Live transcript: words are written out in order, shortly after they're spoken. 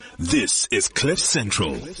This is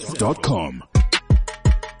CliffCentral.com.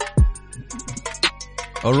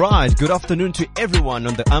 Alright, good afternoon to everyone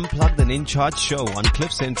on the Unplugged and In Charge show on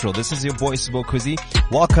Cliff Central. This is your boy Sibokuzi.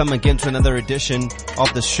 Welcome again to another edition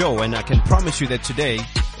of the show, and I can promise you that today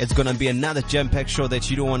it's gonna be another jam-packed show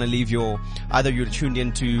that you don't wanna leave either you're tuned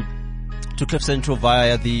in to Cliff Central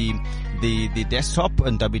via the desktop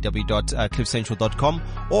on www.cliffcentral.com,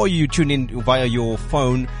 or you tune in via your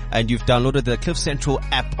phone and you've downloaded the Cliff Central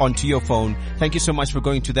app onto your phone. Thank you so much for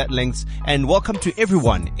going to that length, and welcome to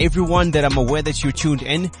everyone that I'm aware that you tuned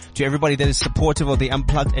in, to everybody that is supportive of the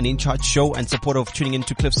Unplugged and In Charge show and supportive of tuning in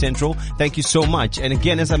to Cliff Central. Thank you so much. And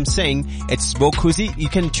again, as I'm saying, it's Sibokuzi. You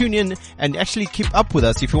can tune in and actually keep up with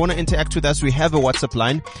us. If you want to interact with us, we have a WhatsApp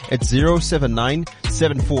line. It's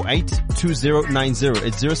 079-748-2090.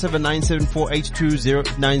 It's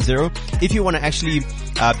 079-748-2090. If you want to actually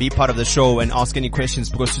be part of the show and ask any questions,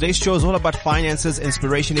 because today's show is all about finances,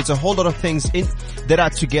 inspiration. It's a whole lot of things that are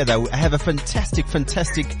together. I have a fantastic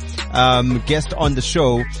guest on the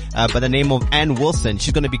show by the name of Ann Wilson.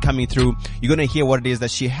 She's going to be coming through. You're going to hear what it is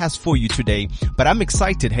that she has for you today. But I'm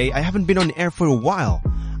excited. Hey, I haven't been on air for a while.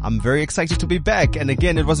 I'm very excited to be back. And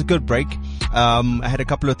again, it was a good break. I had a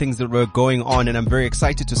couple of things that were going on, and I'm very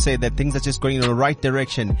excited to say that things are just going in the right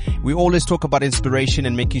direction. We always talk about inspiration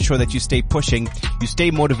and making sure that you stay pushing, you stay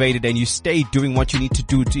motivated, and you stay doing what you need to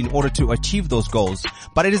do in order to achieve those goals.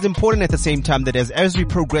 But it is important at the same time that as we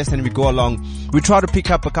progress and we go along, we try to pick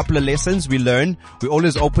up a couple of lessons, we learn. We're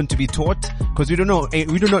always open to be taught, because we do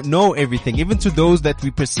not know everything. Even to those that we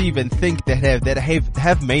perceive and think that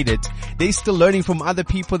have made it, they're still learning from other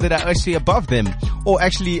people that are actually above them, or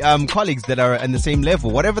actually colleagues that are on the same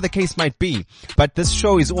level, whatever the case might be. But this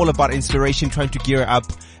show is all about inspiration, trying to gear up.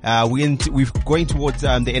 We're going towards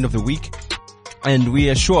the end of the week, and we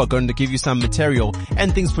are sure going to give you some material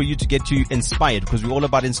and things for you to get you inspired, because we're all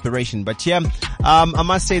about inspiration. But yeah, I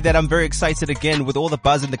must say that I'm very excited again with all the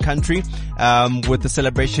buzz in the country, with the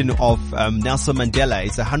celebration of Nelson Mandela.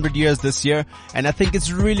 It's 100 years this year, and I think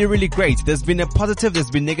it's really, really great. There's been a positive, there's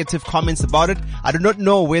been negative comments about it. I do not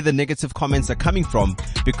know where the negative comments are coming from,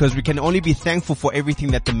 because we can only be thankful for everything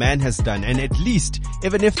that the man has done. And at least,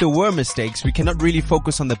 even if there were mistakes, we cannot really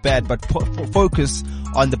focus on the bad, but focus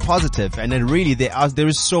on the positive. And then really, there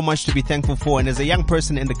is so much to be thankful for. And as a young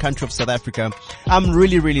person in the country of South Africa, I'm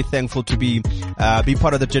really, really thankful to be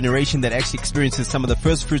part of the generation that actually experiences some of the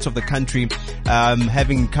first fruits of the country,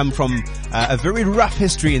 having come from a very rough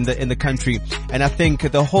history in the country. And I think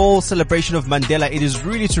the whole celebration of Mandela, it is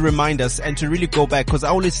really to remind us and to really go back, because I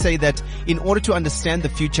always say that in order to understand the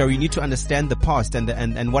future, you need to understand the past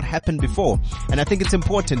and what happened before. And I think it's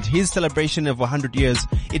important. His celebration of 100 years,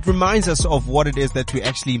 it reminds us of what it is that we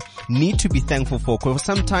actually need to be thankful for, because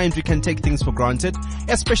sometimes we can take things for granted,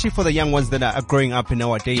 especially for the young ones that are growing up in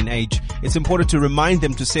our day and age. It's important to remind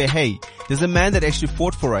them to say, hey, there's a man that actually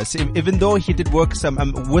fought for us, even though he did work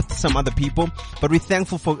with some other people, but we're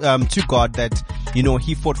thankful for to God that,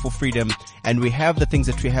 he fought for freedom, and we have the things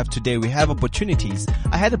that we have today. We have opportunities.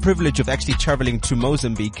 I had the privilege of actually traveling to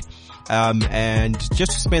Mozambique, and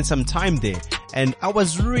just to spend some time there, and I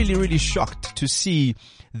was really, really shocked to see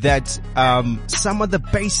that some of the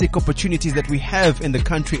basic opportunities that we have in the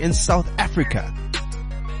country in South Africa,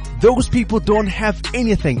 those people don't have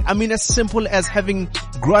anything. I mean, as simple as having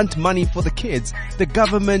grant money for the kids. The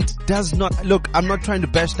government does not, look, I'm not trying to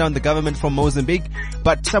bash down the government from Mozambique,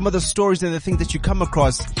 but some of the stories and the things that you come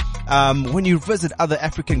across when you visit other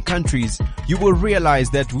African countries, you will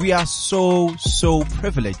realize that we are so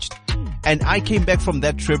privileged. And I came back from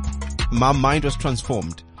that trip, my mind was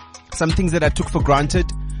transformed. Some things that I took for granted,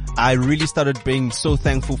 I really started being so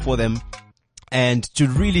thankful for them, and to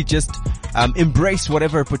really just embrace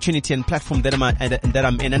whatever opportunity and platform that I'm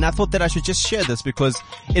in. And I thought that I should just share this, because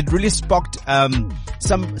it really sparked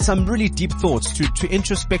some really deep thoughts to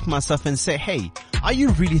introspect myself and say, hey, are you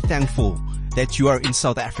really thankful that you are in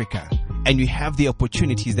South Africa and you have the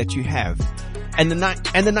opportunities that you have? And the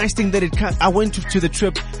nice thing that I went to the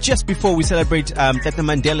trip just before we celebrate Tata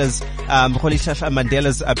Mandela's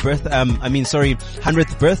Mandela's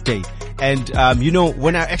 100th birthday. And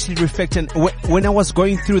when I actually reflect, and when I was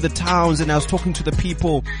going through the towns and I was talking to the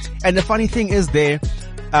people, and the funny thing is there,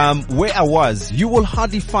 where I was, you will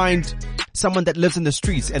hardly find someone that lives in the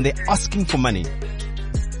streets and they're asking for money.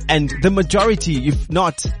 And the majority, if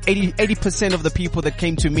not 80% of the people that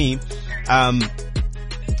came to me,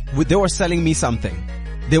 they were selling me something.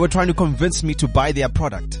 They were trying to convince me to buy their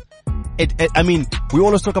product. We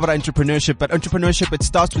always talk about entrepreneurship, but entrepreneurship, it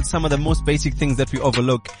starts with some of the most basic things that we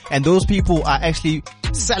overlook. And those people are actually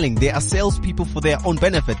selling. They are salespeople for their own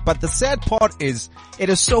benefit. But the sad part is, it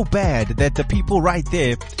is so bad that the people right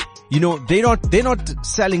there, they're not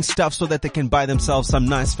selling stuff so that they can buy themselves some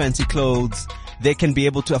nice fancy clothes. They can be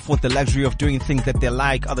able to afford the luxury of doing things that they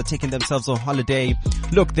like, or they're taking themselves on holiday.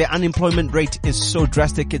 Look, the unemployment rate is so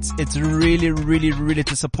drastic. It's really, really, really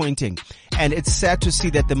disappointing. And it's sad to see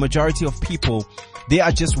that the majority of people, they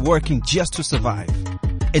are just working just to survive.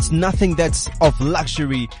 It's nothing that's of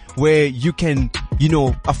luxury where you can,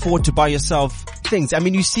 afford to buy yourself things. I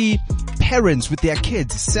mean, you see parents with their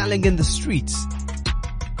kids selling in the streets.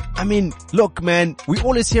 I mean, look, man, we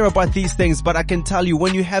always hear about these things, but I can tell you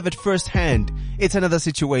when you have it firsthand, it's another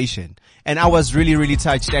situation. And I was really, really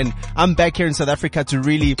touched. And I'm back here in South Africa to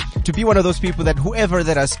be one of those people that whoever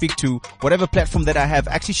that I speak to, whatever platform that I have,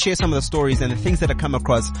 actually share some of the stories and the things that I come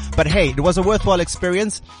across. But hey, it was a worthwhile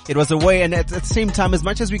experience. It was a way. And at the same time, as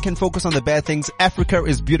much as we can focus on the bad things, Africa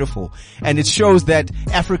is beautiful. And it shows that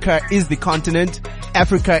Africa is the continent.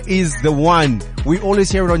 Africa is the one. We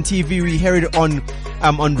always hear it on TV. We hear it on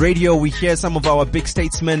radio. We hear some of our big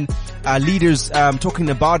statesmen, leaders,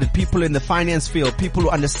 talking about it. People in the finance field, people who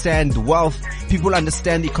understand wealth, people who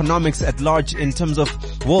understand economics at large in terms of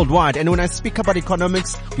worldwide. And when I speak about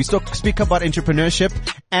economics, we speak about entrepreneurship,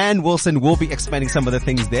 and Wilson will be expanding some of the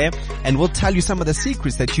things there, and we'll tell you some of the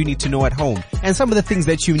secrets that you need to know at home and some of the things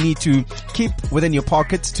that you need to keep within your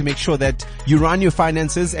pockets to make sure that you run your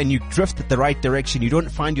finances and you drift the right direction. You don't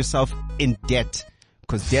find yourself in debt,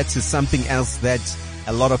 because debt is something else that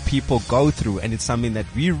a lot of people go through, and it's something that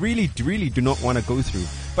we really, really do not want to go through.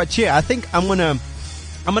 But yeah, I think I'm gonna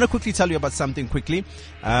quickly tell you about something quickly,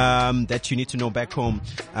 that you need to know back home.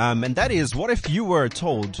 And that is, what if you were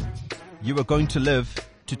told you were going to live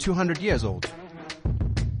to 200 years old?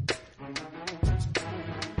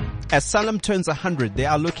 As Salam turns 100, they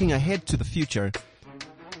are looking ahead to the future.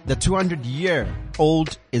 The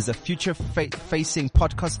 200-year-old is a future-facing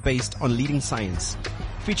podcast based on leading science.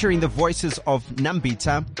 Featuring the voices of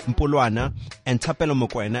Nambita Mpolwana and Thapelo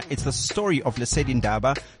Mokoena, it's the story of Lesedi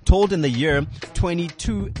Ndaba told in the year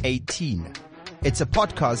 2218. It's a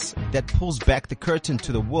podcast that pulls back the curtain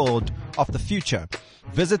to the world of the future.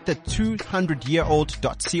 Visit the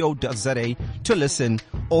 200yearold.co.za to listen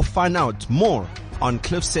or find out more on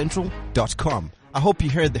cliffcentral.com. I hope you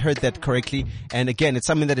heard that correctly. And again, it's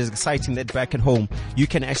something that is exciting that back at home you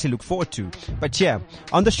can actually look forward to. But yeah,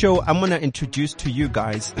 on the show, I'm going to introduce to you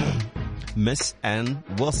guys Miss Ann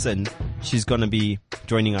Wilson. She's going to be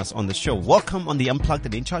joining us on the show. Welcome on the Unplugged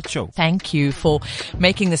and In Charge show. Thank you for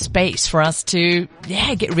making the space for us to,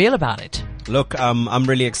 get real about it. Look, I'm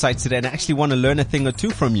really excited and I actually want to learn a thing or two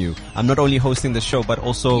from you. I'm not only hosting the show, but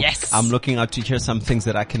also I'm looking out to hear some things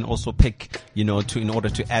that I can also pick, in order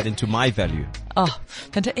to add into my value. Oh,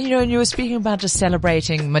 and you were speaking about just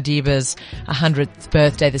celebrating Madiba's 100th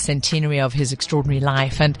birthday, the centenary of his extraordinary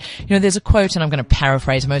life. And, there's a quote, and I'm going to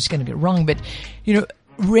paraphrase, I'm mostly going to get it wrong, but,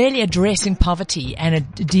 really addressing poverty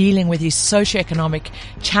and dealing with these socioeconomic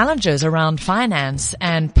challenges around finance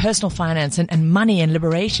and personal finance and money and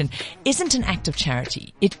liberation isn't an act of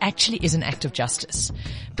charity. It actually is an act of justice,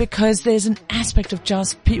 because there's an aspect of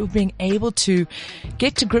just people being able to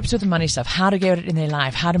get to grips with the money stuff, how to get it in their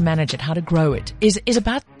life, how to manage it, how to grow it, is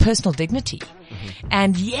about personal dignity.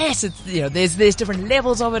 And yes, it's, there's different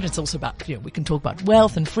levels of it. It's also about, we can talk about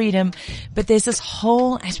wealth and freedom, but there's this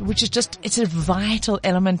whole aspect, which is just, it's a vital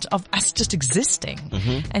element of us just existing.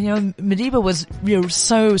 And, Madiba was,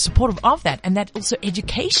 so supportive of that, and that also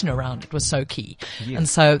education around it was so key. Yeah. And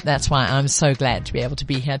so that's why I'm so glad to be able to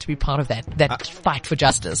be here, to be part of that fight for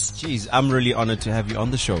justice. Geez, I'm really honored to have you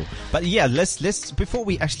on the show. But yeah, let's, before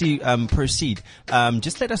we actually, proceed,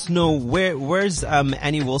 just let us know where's,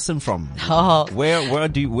 Annie Wilson from? Oh. Where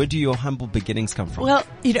do your humble beginnings come from? Well,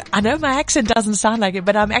 I know my accent doesn't sound like it,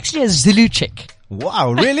 but I'm actually a Zulu chick.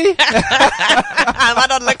 Wow, really? I might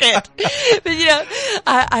not look it.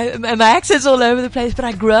 But my accent's all over the place, but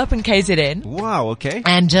I grew up in KZN. Wow, okay.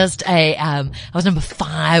 And just I was number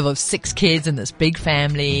 5 of 6 kids in this big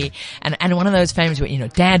family. And one of those families where,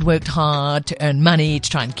 dad worked hard to earn money to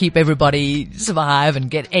try and keep everybody survive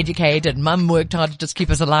and get educated. Mum worked hard to just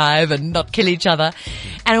keep us alive and not kill each other.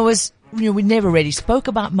 And it was, we never really spoke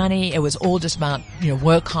about money. It was all just about,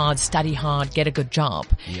 work hard, study hard, get a good job.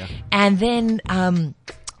 Yeah. And then,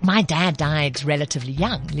 my dad died relatively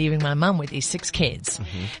young, leaving my mum with these 6 kids.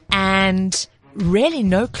 And really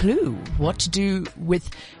no clue what to do with,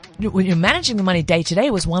 when you're managing the money day to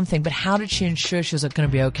day was one thing, but how did she ensure she was going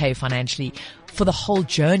to be okay financially for the whole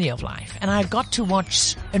journey of life. And I got to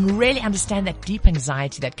watch and really understand that deep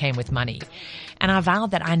anxiety that came with money. And I vowed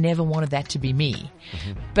that I never wanted that to be me.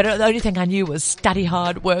 But the only thing I knew was study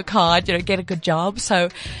hard, work hard, get a good job. So,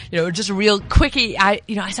 just a real quickie. I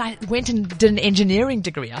went and did an engineering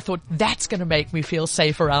degree. I thought that's going to make me feel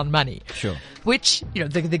safe around money. Sure. Which,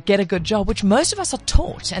 the get a good job, which most of us are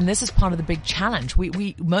taught. And this is part of the big challenge.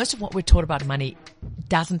 Most of what we're taught about money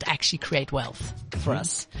doesn't actually create wealth for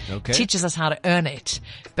us. Okay. Teaches us how to earn it,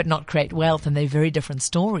 but not create wealth. And they're very different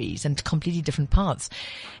stories and completely different paths.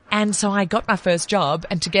 And so I got my first job,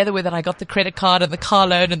 and together with it, I got the credit card and the car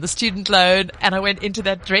loan and the student loan, and I went into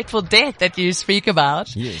that dreadful debt that you speak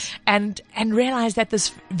about. Yes. And realized that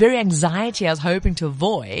this very anxiety I was hoping to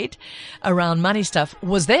avoid around money stuff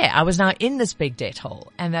was there. I was now in this big debt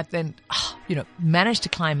hole, and that then, managed to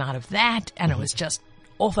climb out of that, and it was just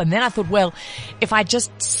awful. And then I thought, well, if I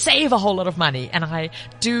just save a whole lot of money and I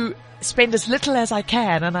do spend as little as I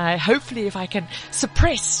can, and hopefully if I can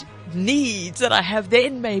suppress needs that I have,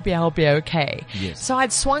 then maybe I'll be okay. Yes. So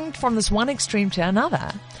I'd swung from this one extreme to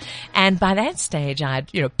another. And by that stage, I'd,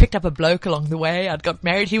 picked up a bloke along the way. I'd got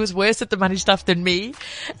married. He was worse at the money stuff than me.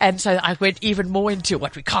 And so I went even more into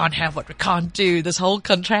what we can't have, what we can't do, this whole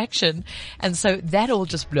contraction. And so that all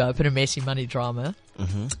just blew up in a messy money drama.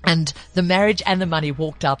 Mm-hmm. And the marriage and the money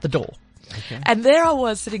walked out the door. Okay. And there I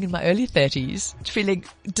was sitting in my early 30s, feeling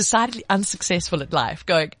decidedly unsuccessful at life,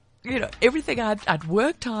 going, everything I'd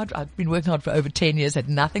worked hard. I'd been working hard for over 10 years, had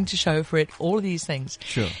nothing to show for it, all of these things.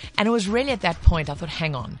 Sure. And it was really at that point I thought,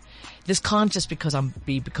 hang on. This can't just because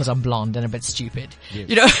I'm blonde and a bit stupid.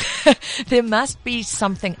 Yes. There must be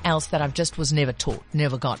something else that I've just was never taught,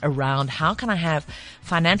 never got around. How can I have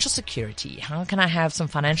financial security? How can I have some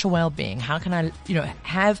financial well-being? How can I,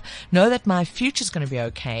 know that my future's going to be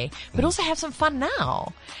okay, but also have some fun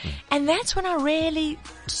now? And that's when I really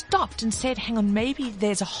stopped and said, hang on, maybe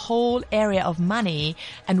there's a whole area of money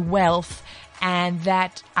and wealth and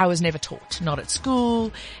that I was never taught, not at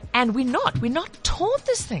school. And we're not taught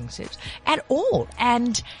these things at all.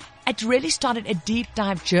 And it really started a deep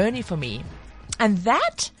dive journey for me. And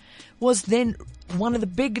that was then one of the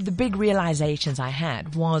big realizations I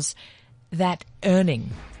had was that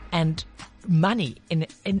earning and money in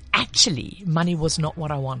actually money was not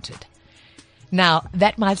what I wanted. Now,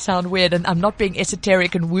 that might sound weird, and I'm not being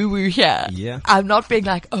esoteric and woo-woo here. Yeah. I'm not being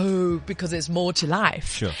like, because there's more to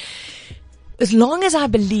life. Sure. As long as I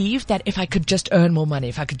believed that if I could just earn more money,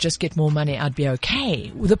 if I could just get more money, I'd be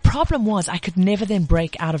okay. The problem was I could never then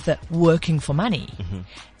break out of the working for money. Mm-hmm.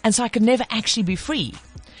 And so I could never actually be free.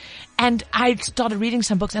 And I started reading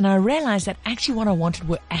some books and I realized that actually what I wanted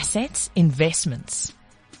were assets, investments.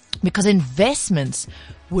 Because investments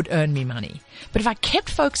would earn me money. But if I kept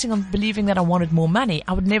focusing on believing that I wanted more money,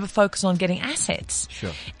 I would never focus on getting assets.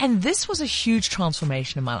 Sure. And this was a huge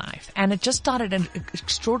transformation in my life. And it just started an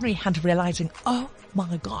extraordinary hunt of realizing, oh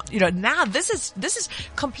my God, now this is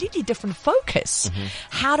completely different focus. Mm-hmm.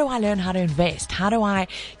 How do I learn how to invest? How do I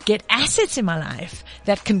get assets in my life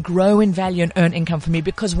that can grow in value and earn income for me?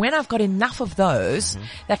 Because when I've got enough of those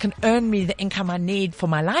that can earn me the income I need for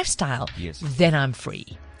my lifestyle, then I'm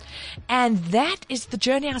free. And that is the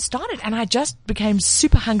journey I started. And I just became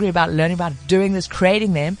super hungry about learning about doing this,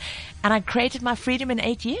 creating them. And I created my freedom in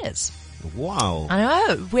 8 years. Wow. I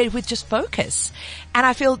know, with just focus. And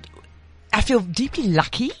I feel deeply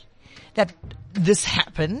lucky that this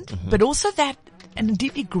happened, but also that, and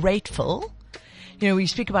deeply grateful. We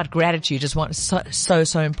speak about gratitude as one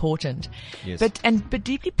so important. Yes. But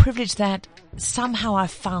deeply privileged that somehow I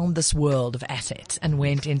found this world of assets and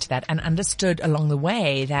went into that and understood along the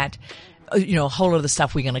way that, a whole lot of the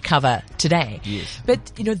stuff we're going to cover today. Yes.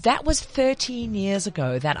 But, that was 13 years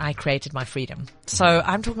ago that I created my freedom. So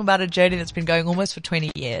I'm talking about a journey that's been going almost for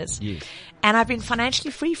 20 years. Yes. And I've been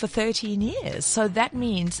financially free for 13 years. So that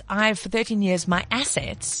means for 13 years, my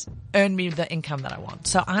assets earn me the income that I want.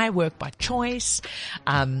 So I work by choice.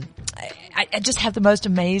 I just have the most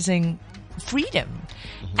amazing freedom.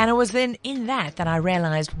 Mm-hmm. And it was then in that I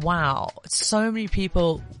realized, wow, so many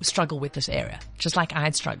people struggle with this area, just like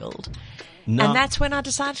I'd struggled. No. And that's when I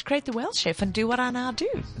decided to create the Wealth Chef and do what I now do.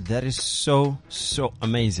 That is so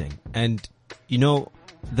amazing. And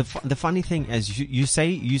the funny thing is you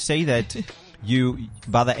say that you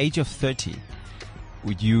by the age of 30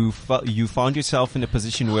 you found yourself in a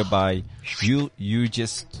position whereby you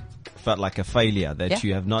just felt like a failure, that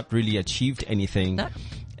you have not really achieved anything. No.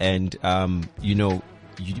 And you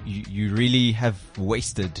really have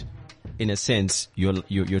wasted, in a sense,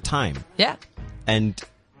 your time. Yeah. And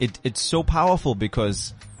it's so powerful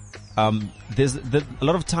because there's a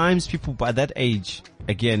lot of times people by that age,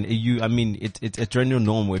 again, it's a general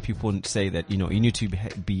norm where people say that, you need to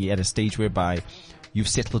be at a stage whereby you've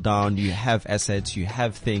settled down, you have assets, you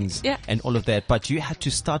have things, and all of that, but you had to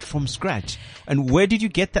start from scratch. And where did you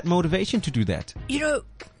get that motivation to do that?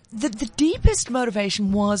 The deepest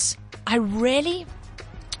motivation was I really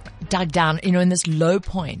dug down, in this low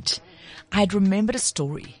point. I'd remembered a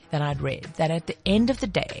story that I'd read that at the end of the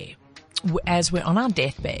day, as we're on our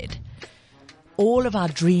deathbed, all of our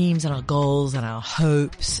dreams and our goals and our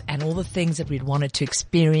hopes and all the things that we'd wanted to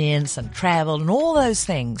experience and travel and all those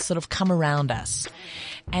things sort of come around us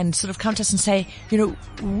and sort of come to us and say,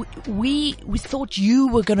 we thought you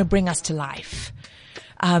were going to bring us to life.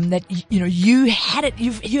 That, you had it,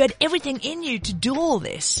 you had everything in you to do all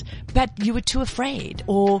this, but you were too afraid,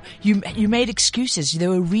 or you made excuses, there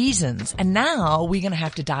were reasons, and now we're going to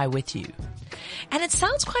have to die with you. And it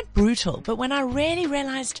sounds quite brutal, but when I really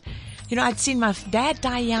realized, I'd seen my dad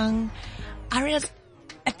die young, I realized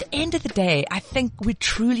at the end of the day, I think we're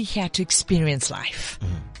truly here to experience life,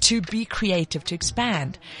 to be creative, to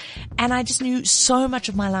expand. And I just knew so much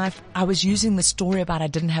of my life I was using the story about I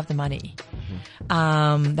didn't have the money,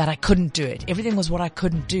 that I couldn't do it. Everything was what I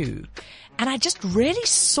couldn't do. And I just really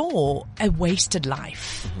saw a wasted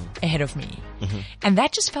life ahead of me. And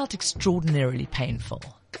that just felt extraordinarily painful.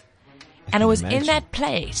 And it was in that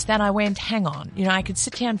place that I went, hang on, I could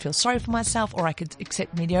sit here and feel sorry for myself, or I could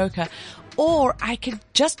accept mediocre, or I could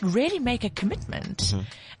just really make a commitment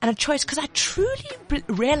and a choice, because I truly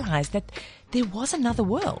realized that there was another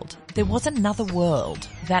world. There was another world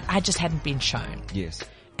that I just hadn't been shown. Yes.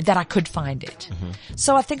 That I could find it.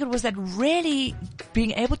 So I think it was that really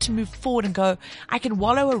being able to move forward and go, I can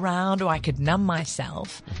wallow around or I could numb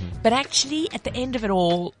myself, but actually at the end of it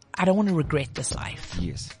all, I don't want to regret this life.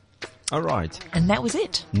 Yes. All right. And that was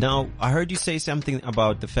it. Now, I heard you say something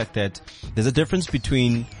about the fact that there's a difference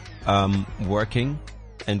between working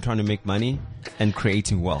and trying to make money and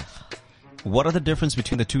creating wealth. What are the difference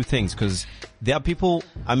between the two things? Because there are people,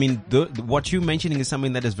 what you're mentioning is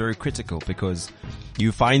something that is very critical, because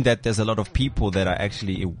you find that there's a lot of people that are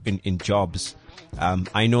actually in jobs.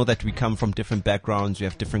 I know that we come from different backgrounds, we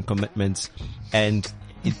have different commitments, and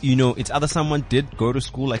it's either someone did go to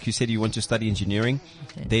school, like you said, you want to study engineering.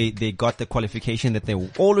 They got the qualification that they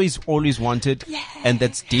always wanted, and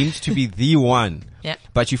that's deemed to be the one. Yeah.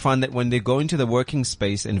 But you find that when they go into the working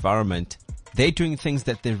space environment, they're doing things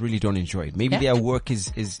that they really don't enjoy. Maybe their work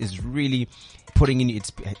is really putting in, you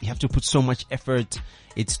have to put so much effort.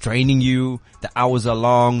 It's draining you. The hours are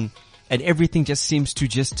long, and everything just seems to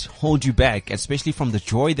just hold you back, especially from the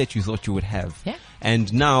joy that you thought you would have. Yeah.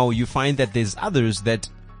 And now you find that there's others that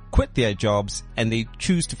quit their jobs and they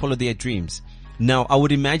choose to follow their dreams. Now, I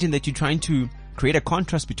would imagine that you're trying to create a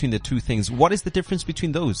contrast between the two things. What is the difference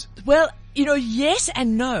between those? Well, yes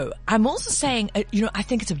and no. I'm also saying, I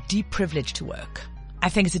think it's a deep privilege to work. I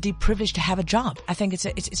think it's a deep privilege to have a job. I think it's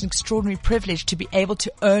an extraordinary privilege to be able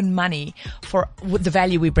to earn money for the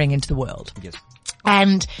value we bring into the world. Yes.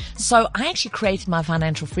 And so I actually created my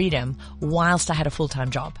financial freedom whilst I had a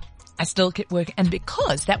full-time job. I still kept working, and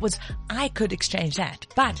because I could exchange that.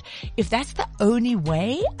 But if that's the only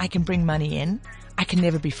way I can bring money in, I can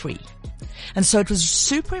never be free. And so it was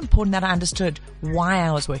super important that I understood why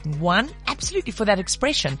I was working. One, absolutely for that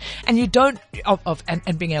expression. And you don't,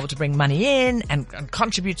 and being able to bring money in and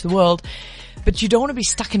contribute to the world. But you don't want to be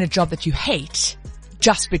stuck in a job that you hate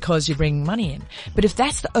just because you're bringing money in. But if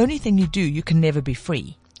that's the only thing you do, you can never be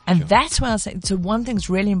free. And that's why I was saying, so one thing's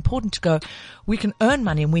really important to go, we can earn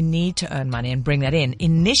money and we need to earn money and bring that in.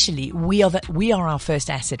 Initially, we are our first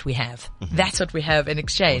asset we have. That's what we have in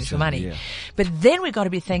exchange for money. Yeah. But then we've got to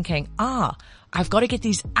be thinking, I've got to get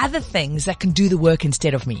these other things that can do the work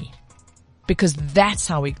instead of me. Because that's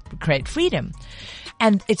how we create freedom.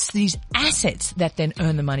 And it's these assets that then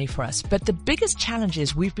earn the money for us. But the biggest challenge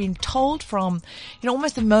is we've been told from,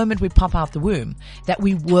 almost the moment we pop out the womb that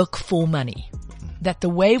we work for money. That the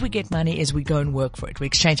way we get money is we go and work for it. We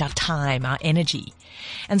exchange our time, our energy.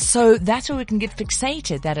 And so that's where we can get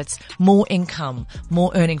fixated, that it's more income,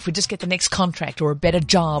 more earning. If we just get the next contract or a better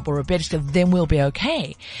job or a better skill, then we'll be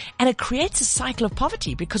okay. And it creates a cycle of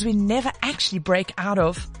poverty because we never actually break out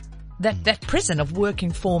of that prison of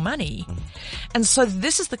working for money. And so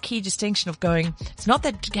this is the key distinction of going, it's not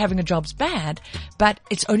that having a job's bad, but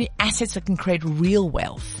it's only assets that can create real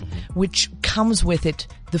wealth, which comes with it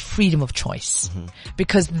the freedom of choice.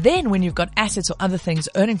 Because then when you've got assets or other things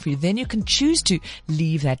earning for you, then you can choose to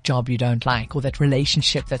leave that job you don't like or that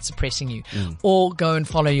relationship that's suppressing you or go and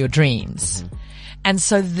follow your dreams. And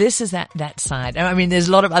so this is that side. I mean, there's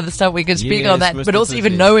a lot of other stuff we can speak on that, but also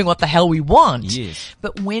even knowing what the hell we want. Yes.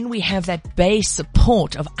 But when we have that base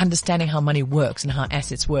support of understanding how money works and how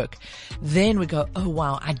assets work, then we go, oh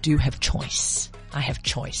wow, I do have choice. I have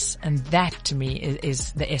choice. And that to me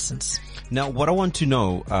is the essence. Now, what I want to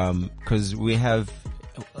know, cause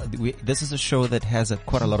this is a show that has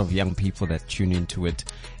quite a lot of young people that tune into it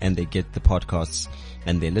and they get the podcasts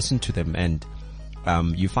and they listen to them, and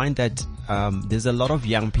you find that there's a lot of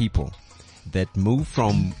young people that move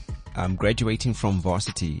from graduating from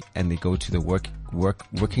varsity and they go to the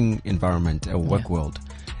working environment, a work world,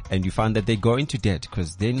 and you find that they go into debt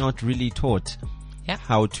because they're not really taught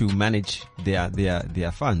how to manage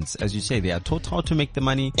their funds. As you say, they are taught how to make the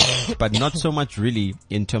money, but not so much really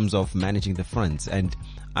in terms of managing the funds. And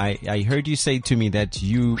I heard you say to me that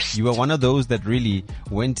you were one of those that really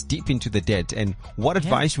went deep into the debt. And what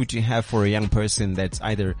advice would you have for a young person that's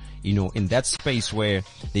either, in that space where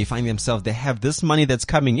they find themselves, they have this money that's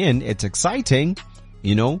coming in, it's exciting,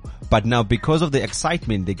 but now because of the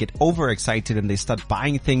excitement, they get overexcited and they start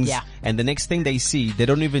buying things. Yeah. And the next thing they see, they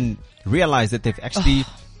don't even realize that they've actually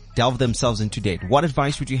delved themselves into debt. What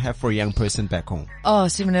advice would you have for a young person back home? Oh,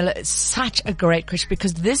 Simonella, it's such a great question,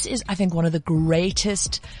 because this is, I think, one of the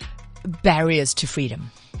greatest barriers to freedom.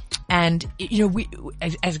 And,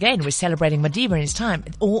 we're celebrating Madiba in his time.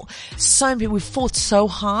 So many people, we fought so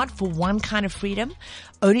hard for one kind of freedom,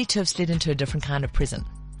 only to have slid into a different kind of prison.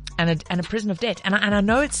 And a prison of debt. And I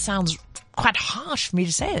know it sounds quite harsh for me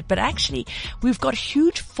to say it, but actually we've got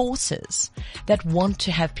huge forces that want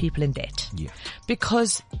to have people in debt. Yeah.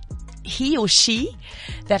 Because he or she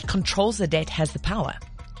that controls the debt has the power.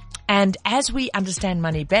 And as we understand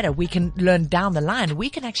money better, we can learn down the line,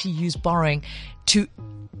 we can actually use borrowing to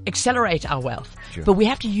accelerate our wealth. Sure. But we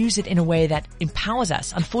have to use it in a way that empowers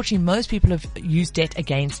us. Unfortunately, most people have used debt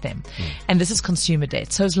against them. And this is consumer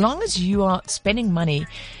debt. So as long as you are spending money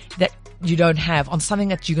that you don't have on something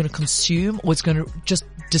that you're going to consume or it's going to just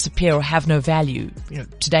disappear or have no value,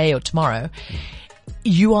 today or tomorrow,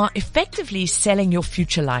 you are effectively selling your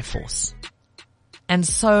future life force. And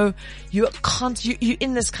so you're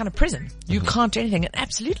in this kind of prison. You can't do anything. And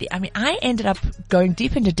absolutely. I mean, I ended up going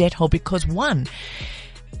deep into debt hole because one,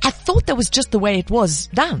 I thought that was just the way it was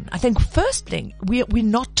done. I think first thing, we're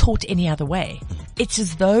not taught any other way. It's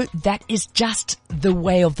as though that is just the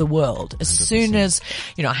way of the world. As 100%. Soon as,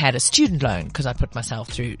 I had a student loan because I put myself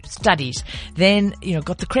through studies, then,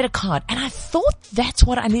 got the credit card, and I thought that's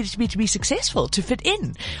what I needed to be successful, to fit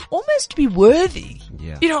in, almost to be worthy,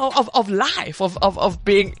 of life, of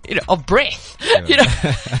being, of breath, you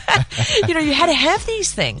had to have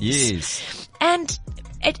these things. Yes. And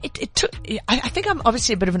it took, I think I'm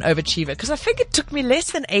obviously a bit of an overachiever, because I think it took me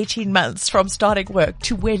less than 18 months from starting work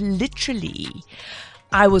to where literally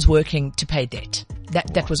I was working to pay debt.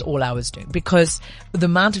 That was all I was doing, because the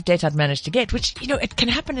amount of debt I'd managed to get, which, it can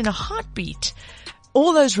happen in a heartbeat.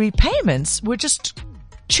 All those repayments were just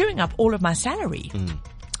chewing up all of my salary.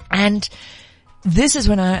 And this is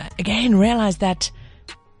when I again realized that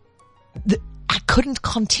I couldn't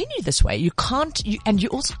continue this way. And you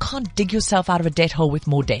also can't dig yourself out of a debt hole with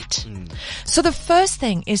more debt. So the first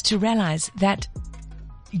thing is to realize that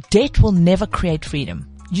debt will never create freedom.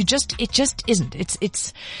 It just isn't.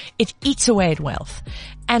 It eats away at wealth.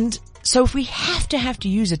 And so if we have to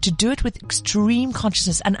use it, to do it with extreme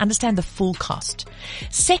consciousness and understand the full cost.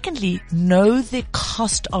 Secondly, know the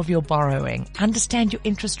cost of your borrowing. Understand your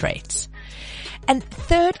interest rates. And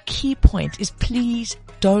third key point is, please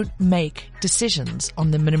don't make decisions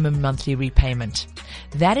on the minimum monthly repayment.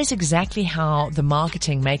 That is exactly how the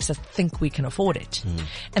marketing makes us think we can afford it.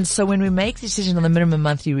 And so when we make the decision on the minimum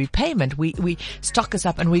monthly repayment, we stock us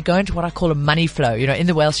up and we go into what I call a money flow. In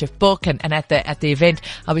the Wealth Shift book and at the event,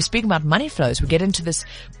 I'll be speaking about money flows. We get into this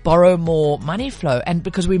borrow more money flow, and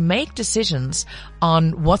because we make decisions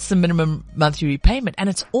on what's the minimum monthly repayment, and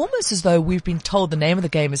it's almost as though we've been told the name of the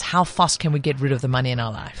game is how fast can we get rid of the money in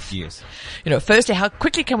our life. Yes. Firstly, how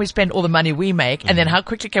quickly can we spend all the money we make, and then how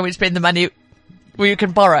quickly can we spend the money we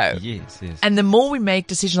can borrow. Yes. And the more we make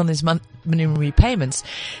decisions on these minimum repayments,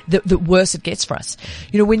 the worse it gets for us.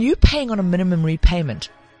 When you're paying on a minimum repayment,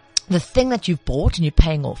 the thing that you've bought and you're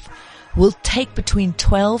paying off will take between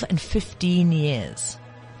 12 and 15 years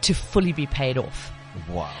to fully be paid off.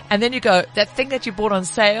 Wow. And then you go, that thing that you bought on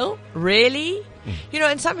sale, really?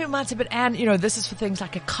 And some people might say, but Anne, this is for things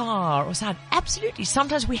like a car or something. Absolutely.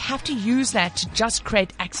 Sometimes we have to use that to just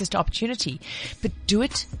create access to opportunity, but do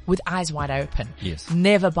it with eyes wide open. Yes.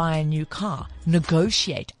 Never buy a new car.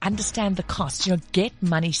 Negotiate. Understand the costs. Get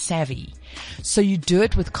money savvy. So you do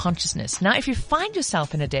it with consciousness. Now, if you find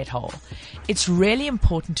yourself in a debt hole, it's really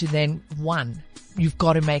important to then, one, you've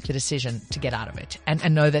got to make the decision to get out of it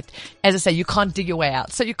and know that, as I say, you can't dig your way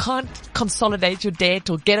out. So you can't consolidate your debt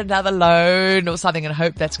or get another loan or something and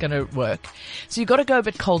hope that's going to work. So you've got to go a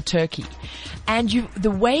bit cold turkey. And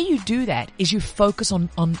the way you do that is you focus on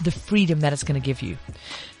the freedom that it's going to give you.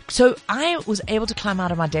 So I was able to climb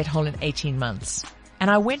out of my debt hole in 18 months and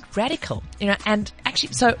I went radical, and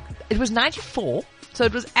actually, so it was 94. So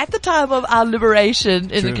it was at the time of our liberation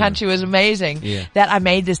in the country. Was amazing that I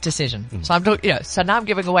made this decision. So I'm talking, so now I'm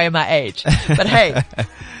giving away my age, but hey,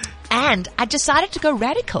 and I decided to go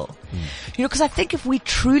radical, because I think if we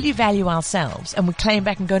truly value ourselves and we claim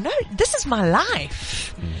back and go, no, this is my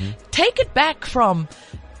life, take it back from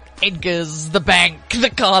Edgar's, the bank, the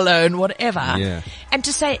car loan, whatever, and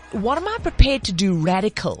to say, what am I prepared to do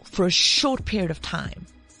radical for a short period of time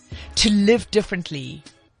to live differently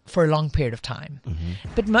for a long period of time.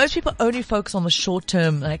 But most people only focus on the short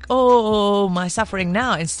term, like, oh, my suffering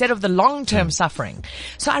now, instead of the long term suffering.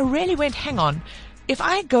 So I really went, hang on, if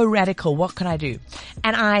I go radical, what can I do?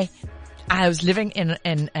 And I was living in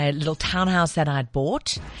a little townhouse that I'd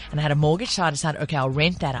bought and I had a mortgage. So I decided, okay, I'll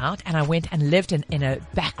rent that out. And I went and lived in a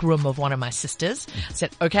back room of one of my sisters. I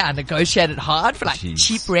said, okay, I negotiated hard for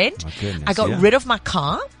cheap rent. I got rid of my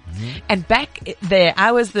car. And back there,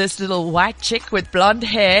 I was this little white chick with blonde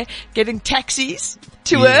hair getting taxis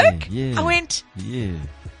to work. I went,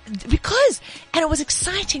 because, and it was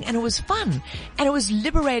exciting and it was fun and it was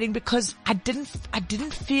liberating because I didn't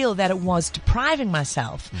feel that it was depriving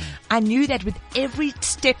myself. I knew that with every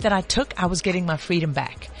step that I took, I was getting my freedom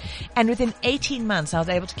back. And within 18 months, I was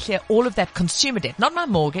able to clear all of that consumer debt, not my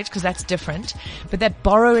mortgage because that's different, but that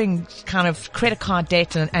borrowing kind of credit card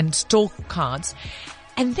debt and store cards.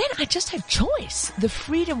 And then I just had choice. The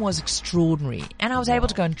freedom was extraordinary. And I was able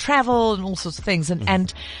to go and travel and all sorts of things. And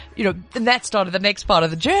and that started the next part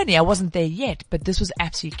of the journey. I wasn't there yet, but this was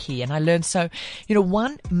absolutely key. And I learned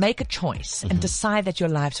one, make a choice and decide that your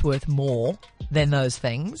life's worth more than those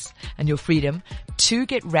things and your freedom. Two,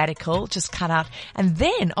 get radical, just cut out. And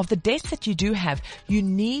then of the debts that you do have, you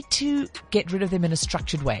need to get rid of them in a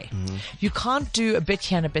structured way. You can't do a bit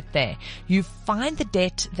here and a bit there. You find the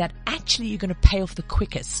debt that actually you're going to pay off the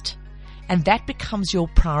quickest. And that becomes your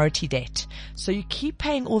priority debt. So you keep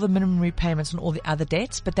paying all the minimum repayments on all the other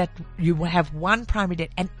debts, but that you will have one primary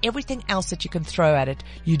debt and everything else that you can throw at it,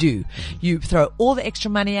 you do. You throw all the extra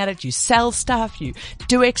money at it, you sell stuff, you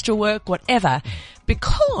do extra work, whatever,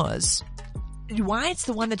 because why it's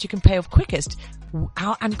the one that you can pay off quickest.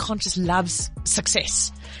 Our unconscious loves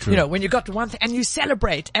success. True. When you got to one thing and you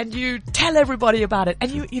celebrate and you tell everybody about it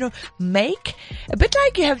and you make a bit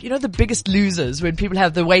like you have, the Biggest Losers when people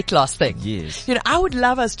have the weight loss thing. Yes. I would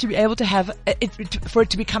love us to be able to have for it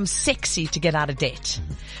to become sexy to get out of debt,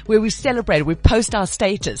 where we celebrate, we post our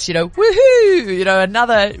status, woohoo,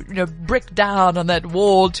 another, brick down on that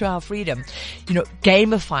wall to our freedom,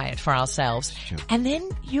 gamify it for ourselves. Sure. And then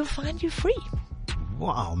you'll find you free.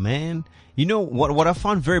 Wow, man. What I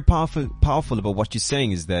found very powerful about what you're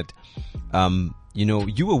saying is that,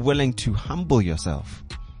 you were willing to humble yourself.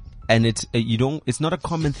 And it's not a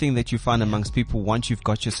common thing that you find amongst people once you've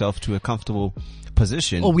got yourself to a comfortable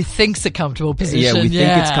position. Or we think it's a comfortable position. Yeah, we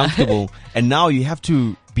think it's comfortable. And now you have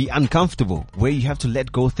to be uncomfortable, where you have to let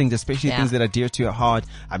go of things, especially things that are dear to your heart.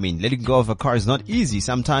 I mean, letting go of a car is not easy.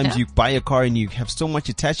 Sometimes you buy a car and you have so much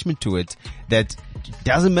attachment to it that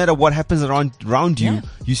doesn't matter what happens around you,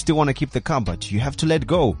 you still want to keep the car, but you have to let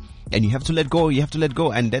go. And you have to let go,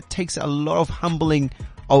 and that takes a lot of humbling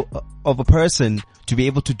of a person to be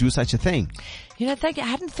able to do such a thing. Thank you. I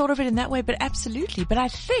hadn't thought of it in that way, but absolutely. But I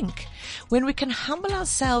think when we can humble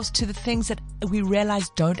ourselves to the things that we realize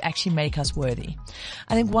don't actually make us worthy,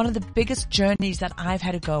 I think one of the biggest journeys that I've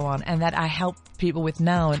had to go on and that I help people with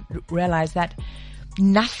now and realize that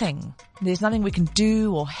there's nothing we can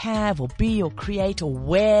do or have or be or create or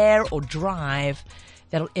wear or drive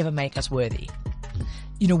that'll ever make us worthy.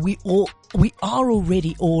 We are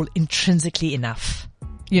already all intrinsically enough.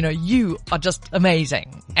 You are just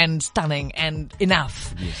amazing and stunning and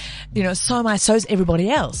enough. Yes. So am I, so's everybody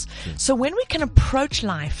else. Yes. So when we can approach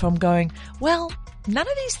life from going, well, none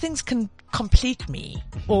of these things can complete me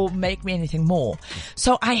or make me anything more.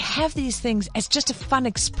 So I have these things as just a fun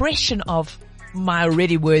expression of my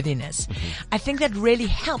already worthiness. I think that really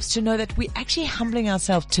helps to know that we're actually humbling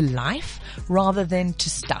ourselves to life rather than to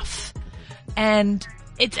stuff. And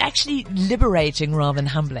it's actually liberating rather than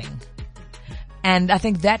humbling. And I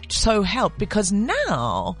think that so helped because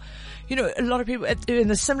now, you know, a lot of people in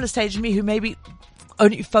a similar stage to me who maybe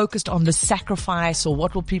only focused on the sacrifice or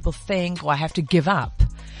what will people think or I have to give up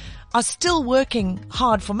are still working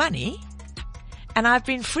hard for money. And I've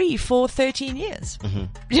been free for 13 years. Mm-hmm.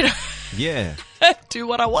 You know? Yeah. Do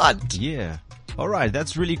what I want. Yeah. All right.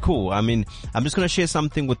 That's really cool. I mean, I'm just going to share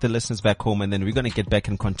something with the listeners back home and then we're going to get back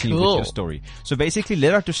and continue with your story. So basically,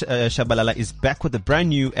 Lerato Shabalala is back with a brand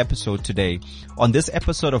new episode today. On this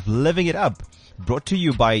episode of Living It Up, brought to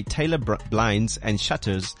you by Taylor Blinds and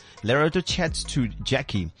Shutters, Lerato chats to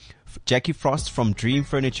Jackie Frost from Dream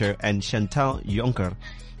Furniture and Chantal Jonker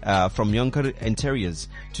from Jonker Interiors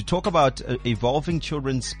to talk about evolving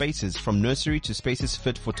children's spaces from nursery to spaces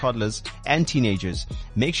fit for toddlers and teenagers.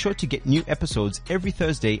 Make sure to get new episodes every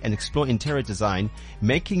Thursday and explore interior design,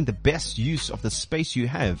 making the best use of the space you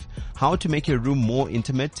have, how to make your room more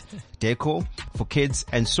intimate, decor for kids,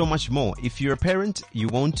 and so much more. If you're a parent, you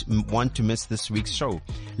won't want to miss this week's show.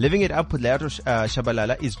 Living It Up with Lerato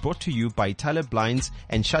Shabalala is brought to you by Taylor Blinds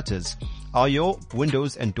and Shutters. Are your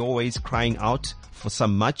windows and doorways crying out for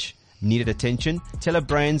some much needed attention? Taylor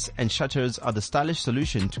Blinds and Shutters are the stylish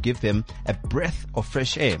solution to give them a breath of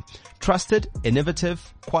fresh air. Trusted,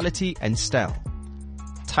 innovative, quality and style.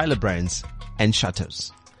 Taylor Blinds and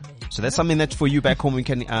Shutters. So that's something that for you back home you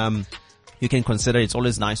can consider. It's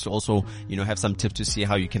always nice to also, you know, have some tips to see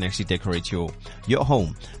how you can actually decorate your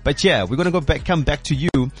home. But yeah, we're going to come back to you.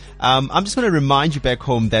 I'm just going to remind you back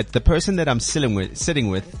home that the person that I'm sitting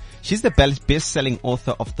with, she's the best-selling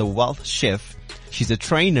author of The Wealth Chef. She's a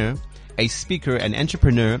trainer, a speaker, an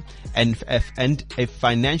entrepreneur, and a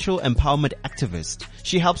financial empowerment activist.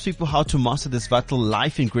 She helps people how to master this vital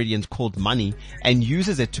life ingredient called money and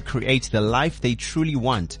uses it to create the life they truly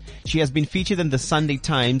want. She has been featured in the Sunday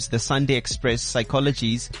Times, the Sunday Express,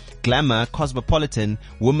 Psychologies, Glamour, Cosmopolitan,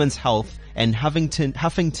 Women's Health, and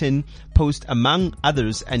Huffington Post, among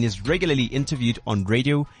others, and is regularly interviewed on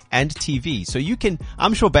radio and TV. So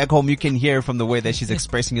I'm sure back home you can hear from the way that she's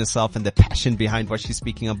expressing herself and the passion behind what she's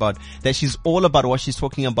speaking about, that she's all about what she's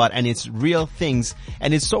talking about and it's real things.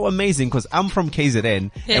 And it's so amazing because I'm from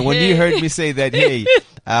KZN. And when you heard me say that, hey,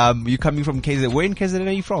 you're coming from KZN, where in KZN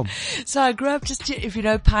are you from? So I grew up just, if you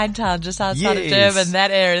know, Pinetown, just outside of Durban,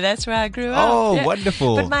 that area. That's where I grew up. Oh, yeah.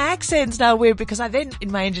 Wonderful. But my accent's now weird because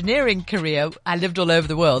in my engineering career, I lived all over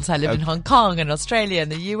the world. So I lived in Hong Kong and Australia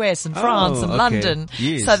and the US and France and London.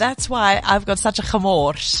 Yes. So that's why I've got such a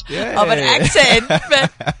gemors of an accent.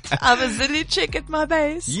 But I'm a Zulu chick at my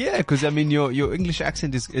base. Yeah, because I mean your English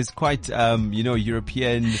accent is quite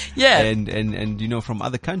European and from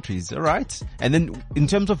other countries. All right. And then in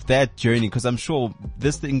terms of that journey, because I'm sure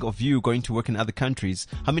this thing of you going to work in other countries,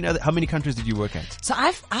 how many countries did you work at? So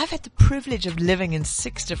I've had the privilege of living in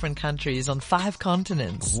 6 different countries on 5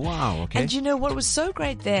 continents. Wow. Okay. And you know what was so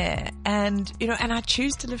great there? And and I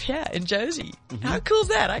choose to live here in Jozi. Mm-hmm. How cool is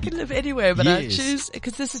that? I can live anywhere, but I choose,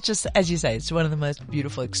 because this is just, as you say, it's one of the most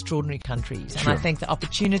beautiful, extraordinary countries. And I think the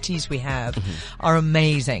opportunities we have are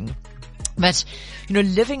amazing. But,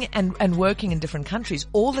 living and working in different countries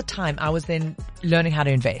all the time, I was then learning how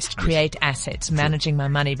to invest, create assets, managing my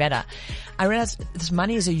money better. I realized this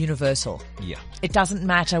money is a universal. Yeah. It doesn't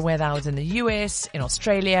matter whether I was in the US, in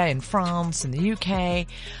Australia, in France, in the UK.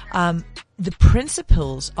 The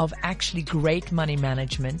principles of actually great money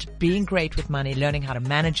management, being great with money, learning how to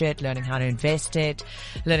manage it, learning how to invest it,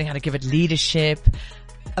 learning how to give it leadership,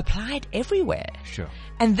 applied everywhere. Sure.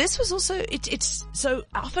 And this was also, it's so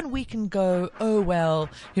often we can go, oh, well,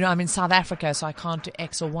 I'm in South Africa, so I can't do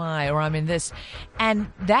X or Y, or I'm in this. And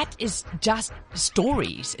that is just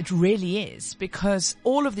stories. It really is, because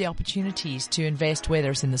all of the opportunities to invest,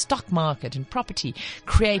 whether it's in the stock market, in property,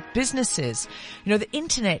 create businesses, the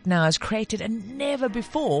internet now has created a never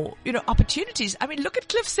before, opportunities. I mean, look at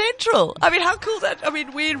Cliff Central. I mean, how cool is that? I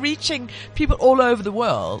mean, we're reaching people all over the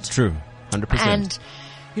world. True. 100%. And,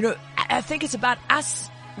 I think it's about us.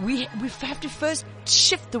 We have to first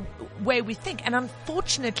shift the way we think. And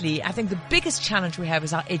unfortunately, I think the biggest challenge we have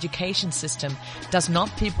is our education system does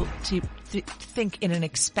not people to think in an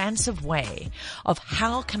expansive way of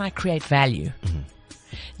how can I create value. Mm-hmm.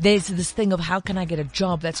 There's this thing of how can I get a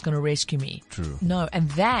job that's going to rescue me? True. No, and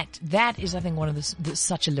that is, I think, one of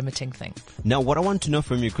such a limiting thing. Now, what I want to know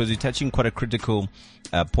from you, because you're touching quite a critical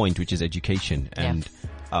point, which is education, and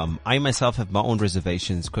I myself have my own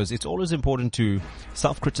reservations, because it's always important to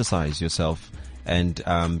self-criticize yourself. And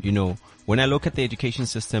when I look at the education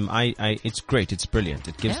system, it's great, it's brilliant.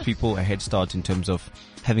 It gives people a head start in terms of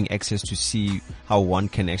having access to see how one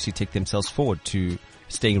can actually take themselves forward to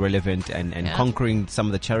staying relevant and conquering some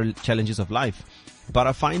of the challenges of life. But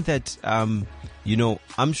I find that,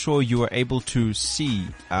 I'm sure you are able to see,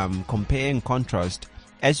 compare and contrast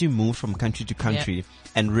as you move from country to country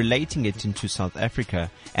and relating it into South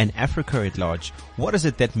Africa and Africa at large. What is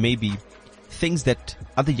it that maybe things that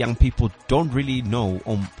other young people don't really know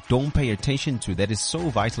or don't pay attention to that is so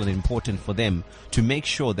vital and important for them to make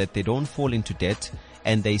sure that they don't fall into debt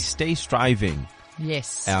and they stay striving?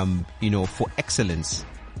 Yes. For excellence.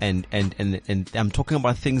 And I'm talking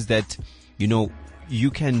about things that, you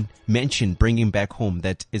can mention bringing back home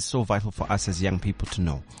that is so vital for us as young people to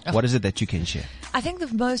know. What is it that you can share? I think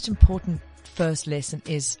the most important first lesson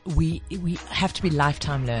is we have to be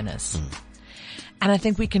lifetime learners. And I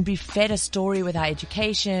think we can be fed a story with our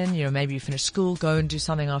education. Maybe you finish school, go and do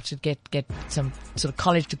something after, get some sort of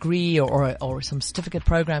college degree or some certificate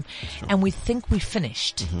program. Sure. And we think we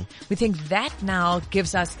finished. We think that now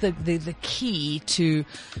gives us the key to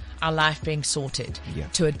our life being sorted,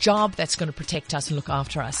 to a job that's going to protect us and look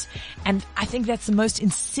after us. And I think that's the most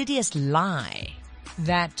insidious lie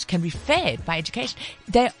that can be fed by education.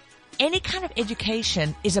 Any kind of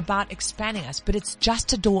education is about expanding us, but it's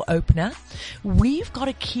just a door opener. We've got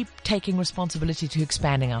to keep taking responsibility to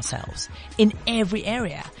expanding ourselves in every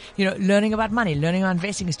area. Learning about money, learning about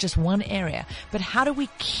investing is just one area. But how do we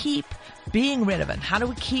keep being relevant? How do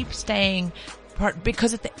we keep staying part?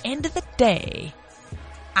 Because at the end of the day,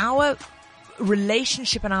 our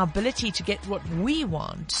relationship and our ability to get what we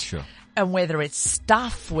want, and whether it's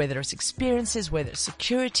stuff, whether it's experiences, whether it's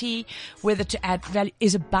security, whether to add value,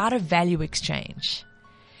 is about a value exchange.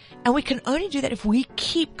 And we can only do that if we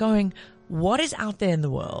keep going, what is out there in the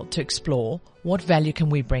world to explore? What value can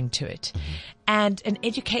we bring to it? And an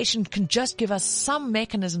education can just give us some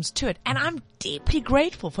mechanisms to it. And I'm deeply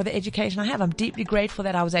grateful for the education I have. I'm deeply grateful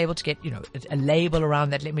that I was able to get, a label around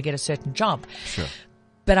that let me get a certain job. Sure.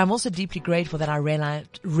 But I'm also deeply grateful that I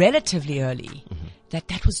realized relatively early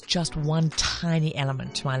that was just one tiny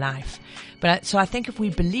element to my life. So I think if we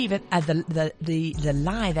believe it, the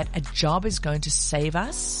lie that a job is going to save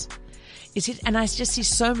us, and I just see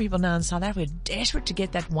so many people now in South Africa desperate to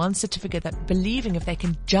get that one certificate, that believing if they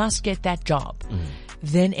can just get that job,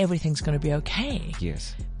 then everything's going to be okay.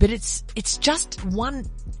 Yes. But it's just one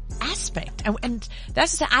aspect. And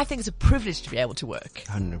that's to say, I think it's a privilege to be able to work.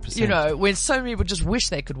 100%. When so many people just wish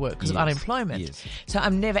they could work because of unemployment. Yes. So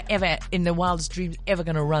I'm never, ever, in the wildest dreams, ever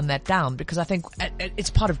going to run that down, because I think it's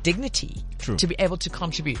part of dignity to be able to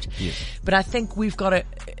contribute. Yes. But I think we've got a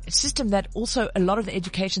system that also, a lot of the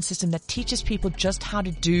education system that teaches people just how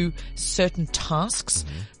to do certain tasks,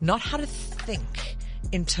 not how to think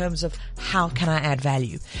in terms of how can I add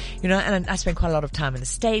value, and I spend quite a lot of time in the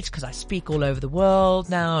States because I speak all over the world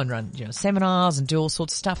now and run, seminars and do all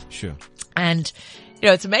sorts of stuff. Sure. And,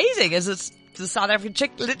 it's amazing as it's the South African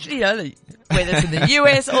chick, literally, whether it's in the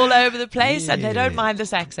US, all over the place, and they don't mind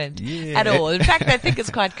this accent at all. In fact, they think it's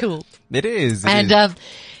quite cool. It is.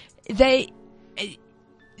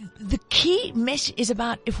 The key message is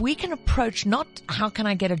about if we can approach not how can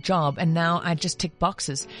I get a job and now I just tick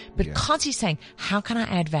boxes, but constantly saying, how can I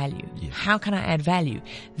add value? How can I add value?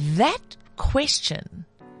 That question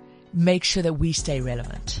makes sure that we stay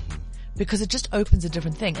relevant, because it just opens a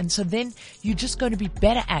different thing. And so then you're just going to be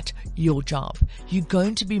better at your job. You're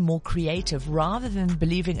going to be more creative rather than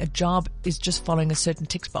believing a job is just following a certain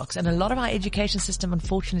tick box. And a lot of our education system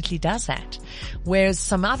unfortunately does that, whereas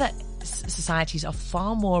some other societies are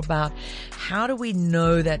far more about how do we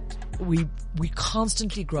know that we're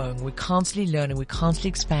constantly growing, we're constantly learning, we're constantly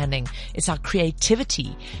expanding. It's our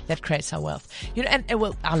creativity that creates our wealth, and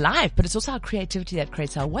our life, but it's also our creativity that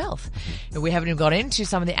creates our wealth. We haven't even got into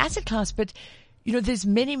some of the asset class, but there's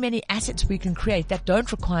many, many assets we can create that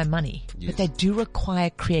don't require money, but they do require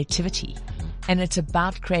creativity. And it's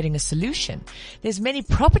about creating a solution. There's many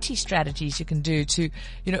property strategies you can do to,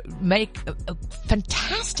 make a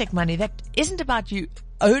fantastic money that isn't about you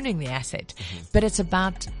owning the asset, but it's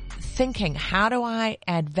about thinking, how do I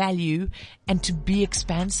add value and to be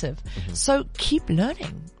expansive? So keep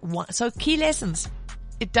learning. So key lessons.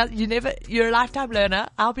 You're a lifetime learner.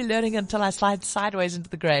 I'll be learning until I slide sideways into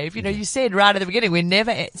the grave. You said right at the beginning, we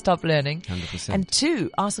never stop learning. 100%. And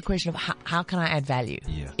two, ask the question of how can I add value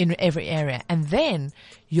in every area? And then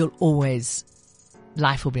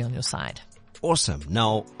life will be on your side. Awesome.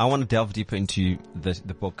 Now, I want to delve deeper into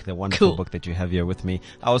the book, the wonderful book that you have here with me.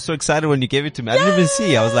 I was so excited when you gave it to me. I didn't even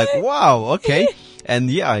see. I was like, wow, okay. And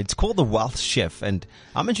it's called The Wealth Chef. And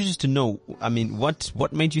I'm interested to know,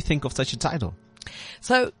 what made you think of such a title?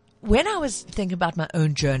 So when I was thinking about my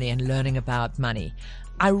own journey and learning about money,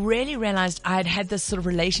 I really realized I had had this sort of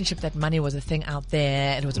relationship that money was a thing out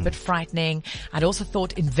there. It was a bit frightening. I'd also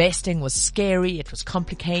thought investing was scary. It was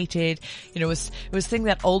complicated. You know, it was a thing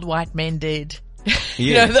that old white men did.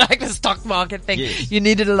 You know, like the stock market thing. Yes. You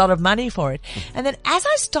needed a lot of money for it. And then as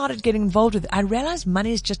I started getting involved with it, I realized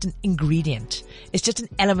money is just an ingredient. It's just an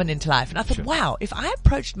element into life. And I thought, wow, if I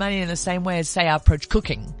approached money in the same way as, say, I approach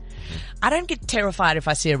cooking, I don't get terrified if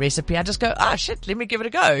I see a recipe. I just go, oh shit, let me give it a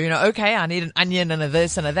go. You know, okay, I need an onion and a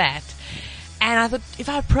this and a that. And I thought, if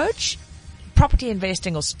I approach property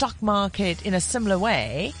investing or stock market in a similar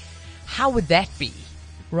way, how would that be?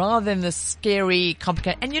 Rather than the scary,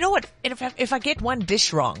 complicated. And you know what? If I get one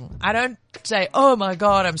dish wrong, I don't say, oh my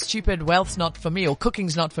God, I'm stupid. Wealth's not for me or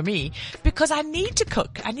cooking's not for me, because I need to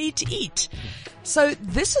cook. I need to eat. So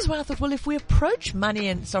this is where I thought, well, if we approach money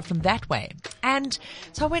and stuff from that way. And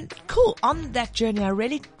so I went, cool. On that journey, I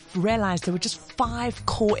really realized there were just 5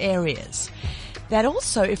 core areas that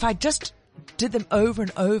also, if I just did them over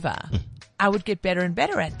and over, I would get better and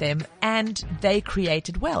better at them, and they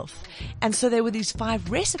created wealth. And so there were these 5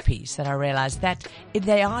 recipes that I realized that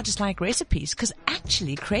they are just like recipes, because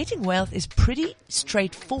actually creating wealth is pretty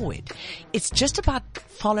straightforward. It's just about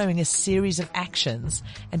following a series of actions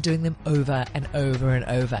and doing them over and over and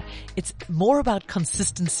over. It's more about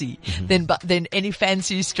consistency than any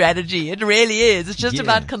fancy strategy. It really is. It's just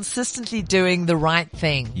about consistently doing the right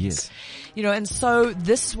things. Yes. You know, and so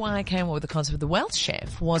this is why I came up with the concept of the Wealth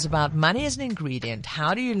Chef, was about money as an ingredient.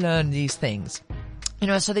 How do you learn these things? You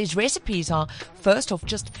know, so these recipes are, first off,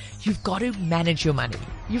 just, you've got to manage your money.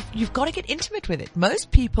 You've got to get intimate with it.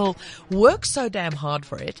 Most people work so damn hard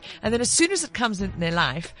for it, and then as soon as it comes in their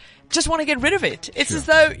life, just want to get rid of it. It's as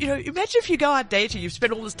though, you know, imagine if you go out dating, you've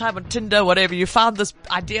spent all this time on Tinder, whatever, you found this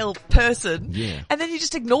ideal person, and then you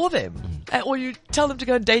just ignore them, or you tell them to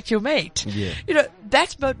go and date your mate. You know,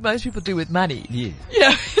 that's what most people do with money. You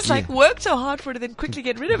know, it's like work so hard for it and then quickly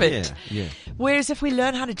get rid of it. Whereas if we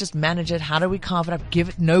learn how to just manage it, how do we carve it up, give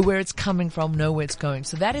it, know where it's coming from, know where it's going.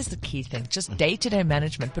 So that is the key thing, just day-to-day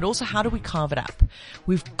management, but also how do we carve it up?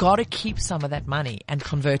 We've got to keep some of that money and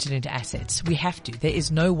convert it into assets. We have to. There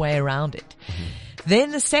is no way around it.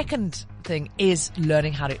 Then the second thing is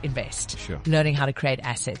learning how to invest, learning how to create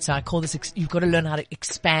assets. So I call this, you've got to learn how to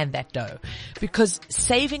expand that dough, because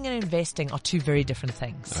saving and investing are 2 very different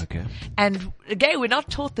things. Okay. And again, we're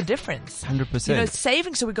not taught the difference. 100%. You know,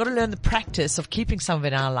 saving, so we've got to learn the practice of keeping some of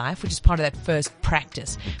it in our life, which is part of that first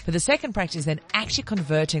practice. But the second practice is then actually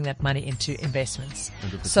converting that money into investments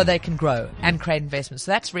 100%. So they can grow and create investments.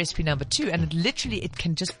 So that's recipe number 2. And it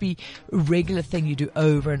can just be a regular thing you do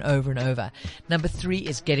over and over and over. Number 3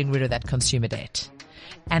 is getting rid of that consumer debt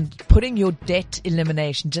and putting your debt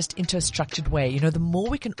elimination just into a structured way. You know, the more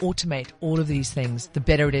we can automate all of these things, the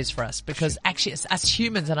better it is for us, because actually it's us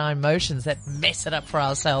humans and our emotions that mess it up for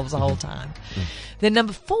ourselves the whole time. Then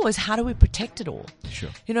number 4 is, how do we protect it all?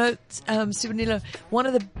 You know, Sibanilo, one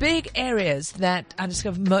of the big areas that I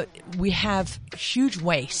discovered we have huge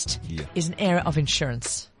waste is an area of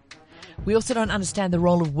insurance. We also don't understand the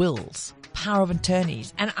role of wills, power of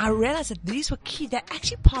attorneys. And I realized that these were key. They're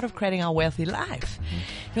actually part of creating our wealthy life.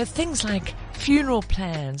 You know, things like funeral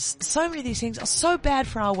plans, so many of these things are so bad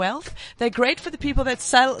for our wealth. They're great for the people that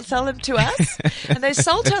sell them to us, and they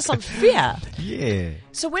sell to us on fear.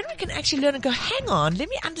 So when we can actually learn and go, hang on, let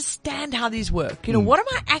me understand how these work. You know, what am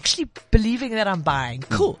I actually believing that I'm buying?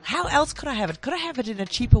 Cool. How else could I have it? Could I have it in a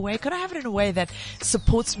cheaper way? Could I have it in a way that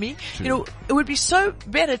supports me? You know, it would be so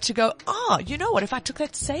better to go, you know what, if I took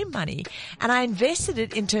that same money and I invested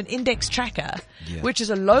it into an index tracker, which is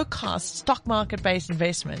a low-cost stock market-based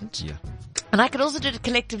investment, and I could also do it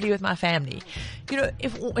collectively with my family. You know,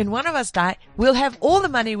 if when one of us die, we'll have all the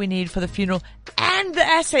money we need for the funeral and the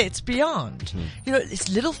assets beyond. You know, it's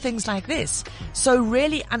little things like this. So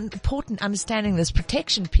really important understanding this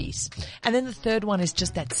protection piece. And then the third one is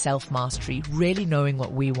just that self-mastery, really knowing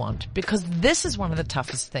what we want. Because this is one of the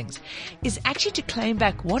toughest things, is actually to claim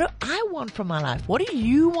back, what do I want from my life? What do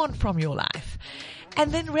you want from your life?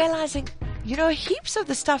 And then realizing, you know, heaps of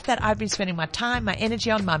the stuff that I've been spending my time, my energy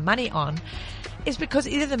on, my money on, is because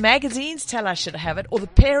either the magazines tell I should have it, or the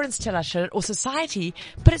parents tell I should, or society,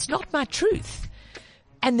 but it's not my truth.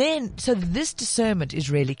 And then, so this discernment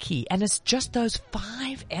is really key. And it's just those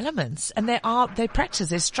 5 elements. And they practice,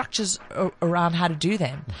 there's structures around how to do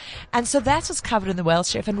them. And so that's what's covered in the Wealth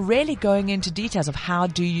Chef, and really going into details of how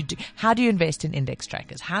do you invest in index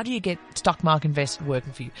trackers? How do you get stock market investment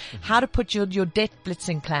working for you? How to put your debt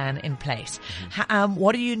blitzing plan in place?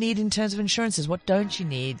 What do you need in terms of insurances? What don't you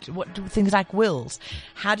need? Things like wills?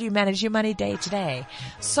 How do you manage your money day to day?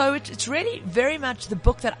 So it's really very much the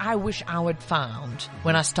book that I wish I would found when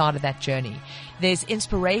when I started that journey. There's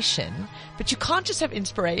inspiration, but you can't just have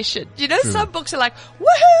inspiration. You know, some books are like,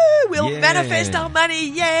 woohoo, we'll manifest our money,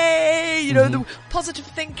 yay! You know, the positive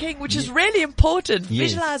thinking, which is really important.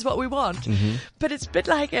 Visualize what we want. But it's a bit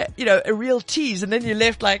like a real tease, and then you're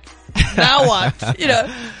left like, now what? You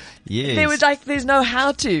know? There was like, there's no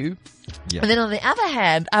how to. And then on the other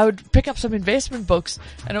hand, I would pick up some investment books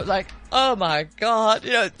and it was like, oh my God,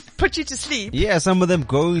 you know, put you to sleep. Yeah, some of them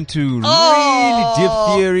go into really deep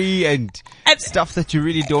theory and stuff that you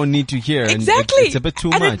really don't need to hear. Exactly. And it's a bit too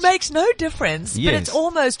much. And it makes no difference, but it's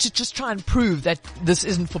almost to just try and prove that this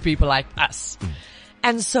isn't for people like us.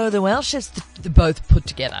 And so the Welshes, the both put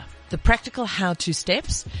together the practical how-to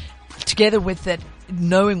steps together with that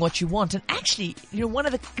knowing what you want. And actually, you know, one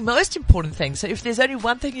of the most important things, so if there's only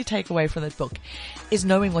one thing you take away from that book, is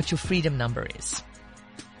knowing what your freedom number is.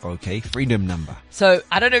 Okay, freedom number. So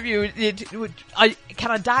I don't know if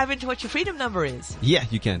can I dive into what your freedom number is? Yeah,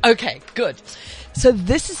 you can. Okay, good. So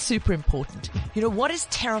this is super important. You know, what is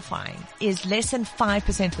terrifying is less than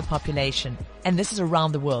 5% of the population, and this is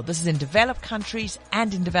around the world, this is in developed countries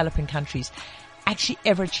and in developing countries, actually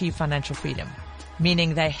ever achieve financial freedom.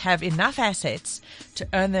 Meaning they have enough assets to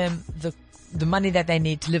earn them the money that they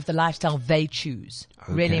need to live the lifestyle they choose.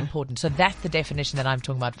 Okay. Really important. So that's the definition that I'm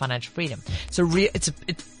talking about financial freedom. So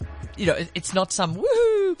it's not some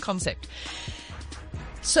woohoo concept.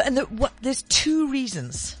 So, and there's two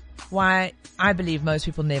reasons why I believe most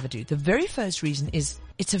people never do. The very first reason is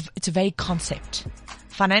it's a vague concept.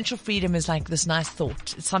 Financial freedom is like this nice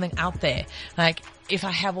thought. It's something out there. Like, if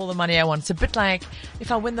I have all the money I want, it's a bit like,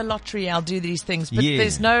 if I win the lottery, I'll do these things. But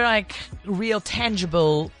there's no like real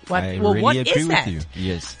tangible, what is that? With you.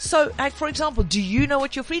 Yes. So, like, for example, do you know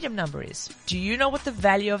what your freedom number is? Do you know what the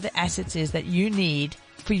value of the assets is that you need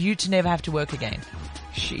for you to never have to work again?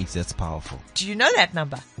 Jeez, that's powerful. Do you know that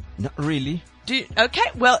number? Not really. Okay,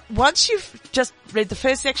 well, once you've just read the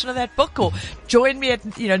first section of that book or join me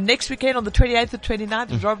at, next weekend on the 28th or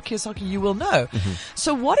 29th of Robert Kiyosaki, you will know.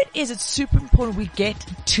 So what it is, it's super important we get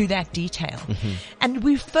to that detail. And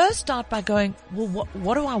we first start by going, well,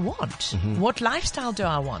 what do I want? What lifestyle do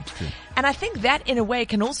I want? And I think that in a way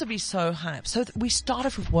can also be so high. So we start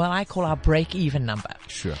off with what I call our break-even number.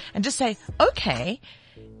 Sure. And just say, okay,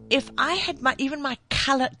 if I had my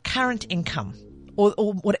current income,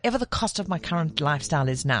 or whatever the cost of my current lifestyle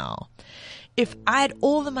is now, if I had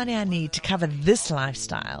all the money I need to cover this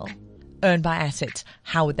lifestyle earned by assets,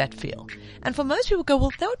 how would that feel? And for most people go,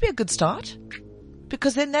 well, that would be a good start,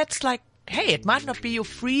 because then that's like, hey, it might not be your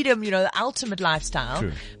freedom, the ultimate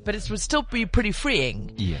lifestyle, but it would still be pretty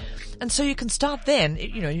freeing. Yeah. And so you can start then,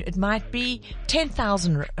 it might be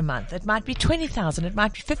 10,000 a month. It might be 20,000. It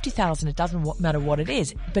might be 50,000. It doesn't matter what it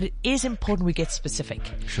is, but it is important we get specific.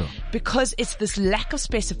 Sure. Because it's this lack of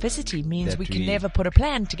specificity means we can never put a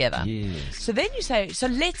plan together. Yes. So then you say, so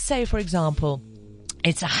let's say, for example,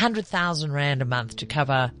 it's 100,000 Rand a month to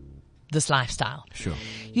cover this lifestyle. Sure.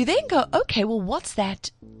 You then go, okay, well, what's that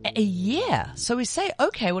a year? So we say,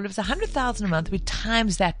 okay, well, if it's 100,000 a month, we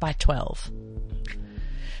times that by 12.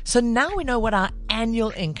 So now we know what our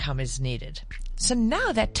annual income is needed. So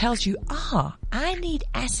now that tells you, I need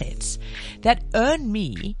assets that earn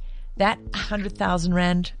me that 100,000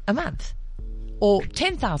 Rand a month. Or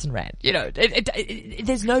 10,000 Rand.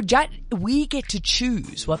 There's no we get to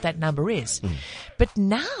choose what that number is. But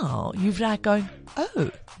now you've like going, oh,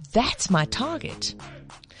 that's my target.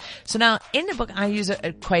 So now in the book, I use an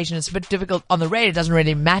equation. It's a bit difficult on the radio. It doesn't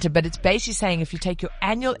really matter, but it's basically saying if you take your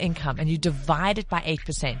annual income and you divide it by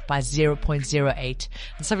 8%, by 0.08,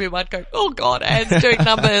 and some people might go, oh God, Anne's doing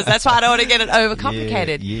numbers. That's why I don't want to get it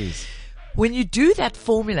overcomplicated. Yes. When you do that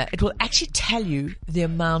formula, it will actually tell you the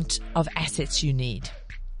amount of assets you need.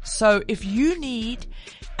 So if you need,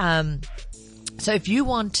 if you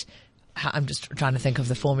want, I'm just trying to think of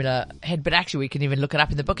the formula head, but actually we can even look it up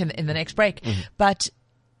in the book in the next break. But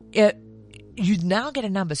you now get a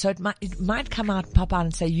number. So it might pop out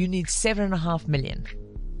and say you need 7.5 million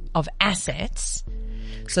of assets.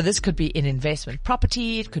 So this could be in investment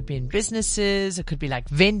property. It could be in businesses. It could be like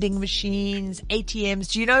vending machines,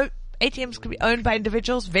 ATMs. Do you know ATMs could be owned by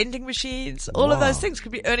individuals, vending machines, all of those things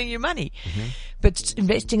could be earning you money. But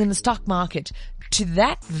investing in the stock market to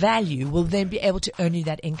that value will then be able to earn you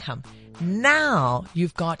that income. Now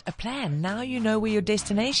you've got a plan. Now you know where your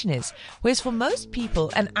destination is. Whereas for most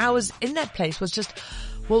people, and I was in that place, was just,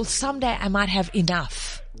 well, someday I might have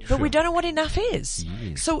enough. But we don't know what enough is.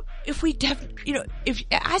 Yes. So if we have, if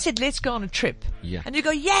I said, let's go on a trip, and you go,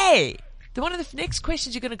 yay, then one of the next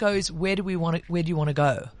questions you're going to go is, where do you want to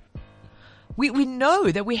go? We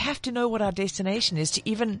know that we have to know what our destination is to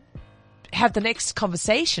even have the next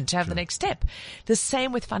conversation, to have the next step. The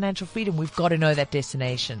same with financial freedom. We've got to know that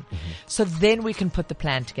destination. So then we can put the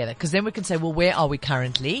plan together, because then we can say, well, where are we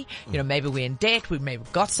currently? You know, maybe we're in debt. Maybe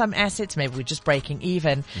we've got some assets. Maybe we're just breaking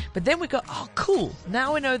even. But then we go, oh, cool.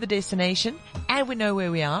 Now we know the destination and we know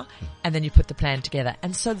where we are. And then you put the plan together.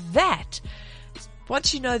 And so that,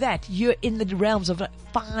 once you know that, you're in the realms of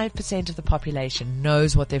 5% of the population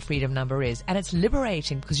knows what their freedom number is. And it's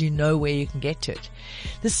liberating because you know where you can get to it.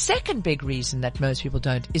 The second big reason that most people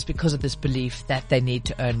don't is because of this belief that they need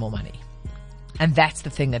to earn more money. And that's the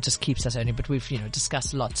thing that just keeps us earning, but we've,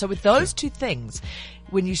 discussed a lot. So with those two things,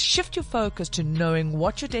 when you shift your focus to knowing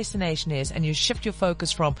what your destination is, and you shift your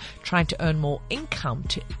focus from trying to earn more income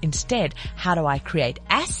to instead, how do I create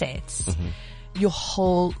assets? Your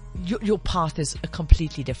path is a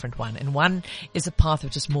completely different one. And one is a path of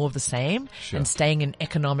just more of the same and staying in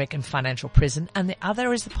economic and financial prison. And the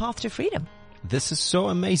other is the path to freedom. This is so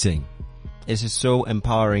amazing. This is so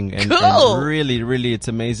empowering and, Cool. and really, really, it's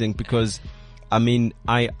amazing because I'm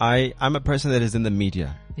a person that is in the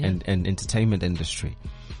media and entertainment industry.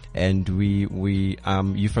 And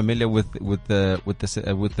you familiar with the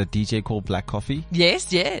DJ called Black Coffee?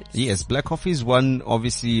 Yes. Yes, Black Coffee is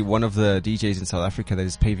obviously one of the DJs in South Africa that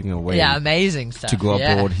is paving a way. Yeah, amazing stuff. To go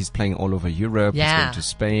abroad. He's playing all over Europe. Yeah. He's going to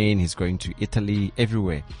Spain. He's going to Italy,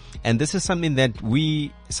 everywhere. And this is something that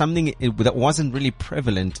that wasn't really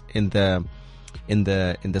prevalent in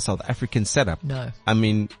the South African setup. No. I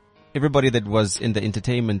mean, everybody that was in the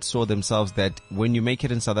entertainment saw themselves that when you make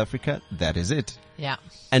it in South Africa, that is it. Yeah.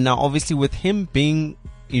 And now obviously with him being,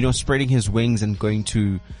 spreading his wings and going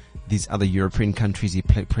to these other European countries, he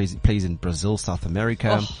plays in Brazil, South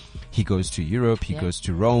America. Oh. He goes to Europe, he goes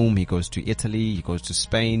to Rome, he goes to Italy, he goes to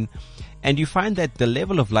Spain. And you find that the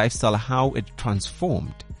level of lifestyle, how it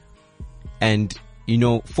transformed. And,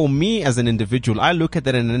 for me as an individual, I look at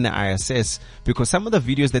that and then I assess, because some of the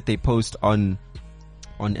videos that they post on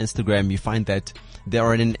Instagram, you find that they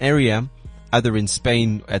are in an area, either in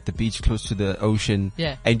Spain at the beach close to the ocean,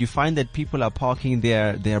 and you find that people are parking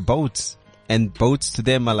their boats, and boats to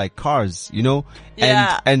them are like cars,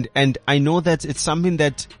 and I know that it's something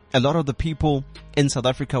that a lot of the people in South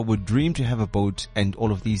Africa would dream to have a boat and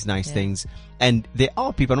all of these nice things. And there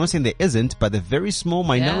are people, I'm not saying there isn't, but a very small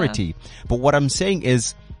minority. Yeah. But what I'm saying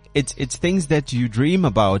is it's things that you dream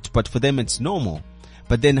about, but for them it's normal.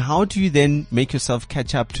 But then how do you then make yourself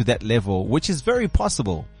catch up to that level, which is very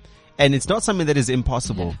possible. And it's not something that is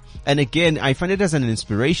impossible. Yeah. And again, I find it as an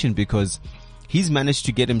inspiration because he's managed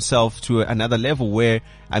to get himself to another level where,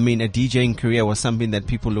 a DJing career was something that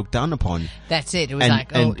people looked down upon. That's it. It was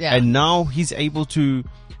And now he's able to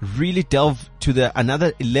really delve to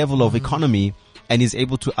another level of economy, and he's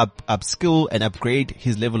able to upskill and upgrade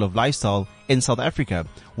his level of lifestyle in South Africa.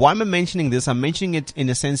 Why am I mentioning this? I'm mentioning it in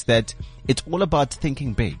a sense that it's all about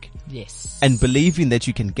thinking big. Yes. And believing that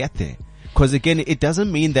you can get there. Because again, it doesn't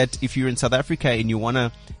mean that if you're in South Africa and you want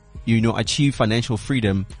to, achieve financial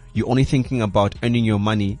freedom, you're only thinking about earning your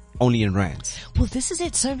money only in rands. Well, this is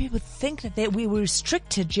it. So many people think that we were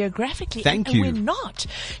restricted geographically. And we're not.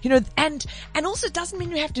 And also it doesn't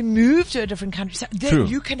mean you have to move to a different country. So True.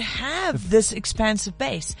 You can have this expansive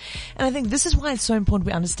base. And I think this is why it's so important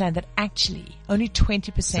we understand that actually only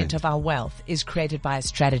 20% of our wealth is created by a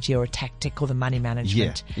strategy or a tactic or the money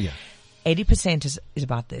management. Yeah. 80% is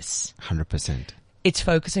about this. 100%. It's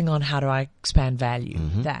focusing on how do I expand value,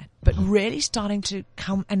 but really starting to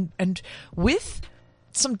come and with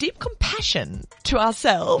some deep compassion to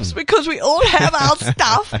ourselves, because we all have our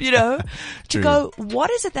stuff, to go,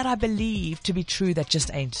 what is it that I believe to be true that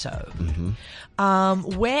just ain't so?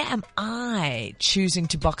 Where am I choosing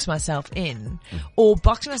to box myself in, or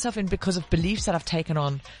boxing myself in because of beliefs that I've taken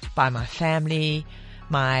on by my family,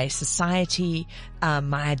 my society,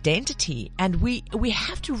 my identity? And we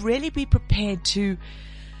have to really be prepared to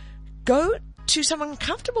go to some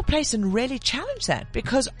uncomfortable place and really challenge that,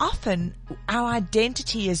 because often our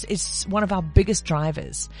identity is one of our biggest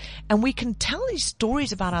drivers, and we can tell these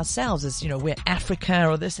stories about ourselves as, we're Africa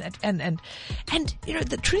or this and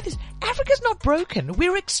the truth is Africa's not broken.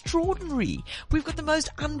 We're extraordinary. We've got the most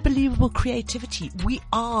unbelievable creativity. We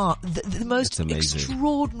are the most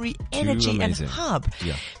extraordinary energy and hub.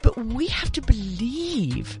 Yeah. But we have to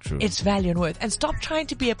believe its value and worth, and stop trying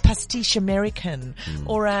to be a pastiche American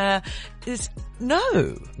or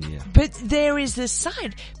but there is this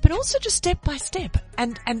side, but also just step by step.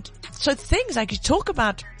 And so things like you talk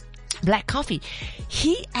about Black Coffee,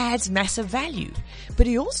 he adds massive value, but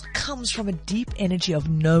he also comes from a deep energy of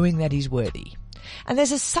knowing that he's worthy. And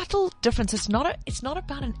there's a subtle difference. It's not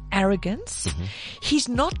about an arrogance. He's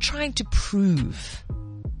not trying to prove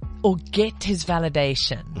or get his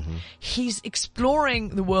validation. He's exploring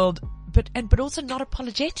the world, but also not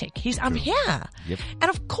apologetic. I'm here. Yep. And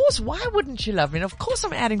of course, why wouldn't you love me? And of course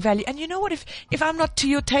I'm adding value. And you know what? If I'm not to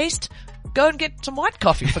your taste, go and get some white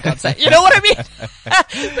coffee, for God's sake. You know what I mean?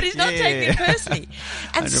 But he's not taking it personally.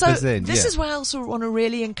 And so this is why I also want to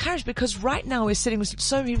really encourage, because right now we're sitting with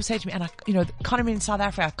so many people say to me, and the economy in South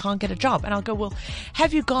Africa, I can't get a job. And I'll go, well,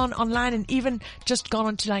 have you gone online and even just gone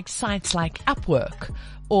onto like sites like Upwork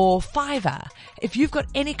or Fiverr? If you've got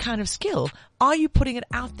any kind of skill, are you putting it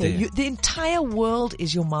out there? The entire world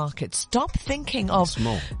is your market. Stop thinking of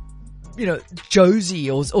small, Josie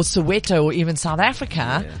or Soweto or even South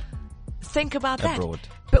Africa. Yeah. Think about abroad. that.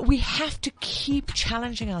 But we have to keep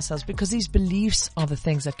challenging ourselves, because these beliefs are the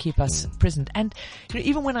things that keep us prisoned. And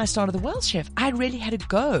even when I started The Wealth Chef, I really had to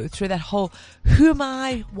go through that whole, who am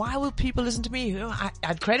I? Why will people listen to me?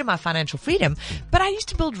 I'd created my financial freedom, but I used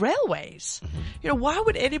to build railways. Why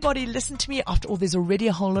would anybody listen to me after all? There's already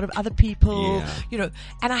a whole lot of other people, and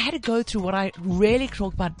I had to go through what I really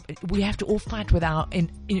talk about. We have to all fight with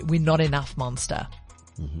we're not enough monster.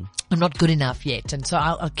 I'm not good enough yet, and so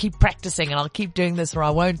I'll keep practicing and I'll keep doing this, or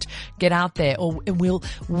I won't get out there, and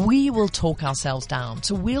we will talk ourselves down.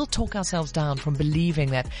 So we'll talk ourselves down from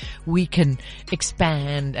believing that we can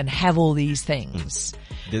expand and have all these things.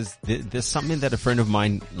 There's something that a friend of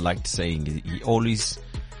mine liked saying. He always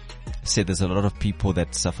said there's a lot of people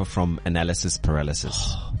that suffer from analysis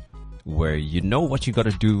paralysis, where you know what you got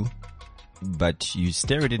to do, but you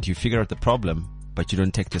stare at it, you figure out the problem, but you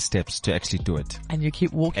don't take the steps to actually do it. And you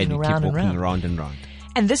keep walking around and round.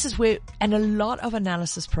 And this is where, and a lot of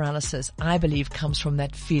analysis paralysis, I believe, comes from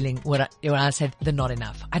that feeling when I said the not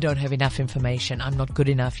enough. I don't have enough information. I'm not good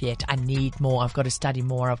enough yet. I need more. I've got to study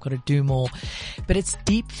more. I've got to do more. But it's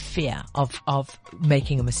deep fear of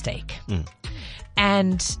making a mistake.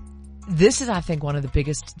 And this is, I think, one of the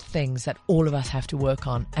biggest things that all of us have to work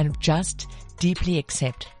on, and just deeply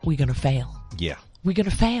accept we're going to fail. Yeah. We're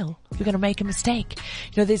going to fail. We're going to make a mistake.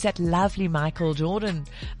 There's that lovely Michael Jordan,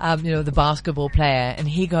 the basketball player, and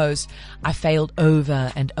he goes, I failed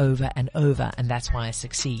over and over and over, and that's why I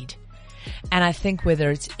succeed. And I think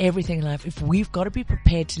whether it's everything in life, if we've got to be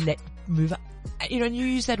prepared to move up, and you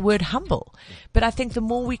use that word humble, but I think the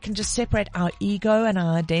more we can just separate our ego and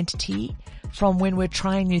our identity from when we're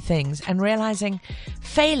trying new things and realizing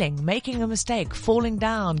failing, making a mistake, falling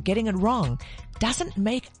down, getting it wrong doesn't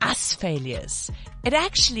make us failures. It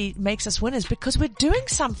actually makes us winners, because we're doing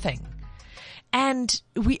something. And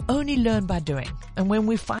we only learn by doing. And when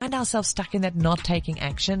we find ourselves stuck in that not taking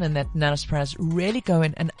action and that analysis paralysis, really go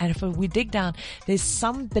in, and if we dig down, there's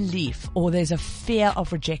some belief, or there's a fear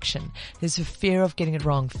of rejection. There's a fear of getting it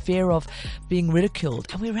wrong, fear of being ridiculed.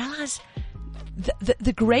 And we realize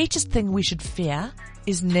the greatest thing we should fear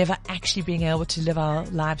is never actually being able to live our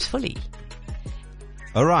lives fully.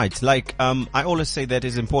 All right. I always say that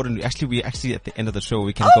is important. We're actually at the end of the show.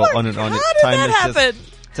 We can go on and on. How did that happen?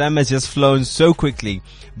 Time has just flown so quickly.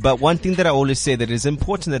 But one thing that I always say, that it is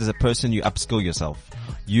important that as a person you upskill yourself.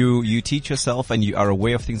 You teach yourself, and you are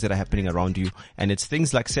aware of things that are happening around you. And it's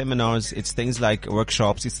things like seminars, it's things like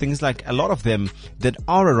workshops, it's things like a lot of them that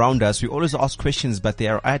are around us. We always ask questions, but they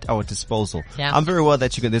are at our disposal. Yeah. I'm very well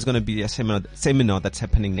that there's going to be a seminar that's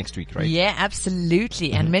happening next week, right? Yeah,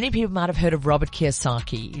 absolutely. And many people might have heard of Robert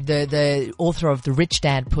Kiyosaki, the author of the Rich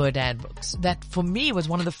Dad, Poor Dad books. That for me was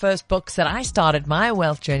one of the first books that I started my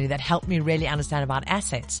wealth journey, that helped me really understand about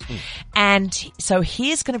assets. And so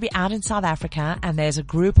he's going to be out in South Africa, and there's a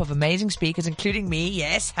group of amazing speakers, including me.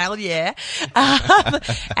 Yes, hell yeah.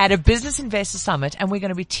 At a Business Investor Summit. And we're going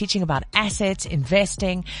to be teaching about assets,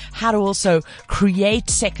 investing, how to also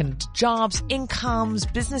create second jobs, incomes,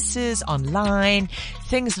 businesses online,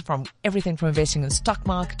 things from everything from investing in the stock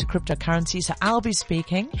market to cryptocurrency. So I'll be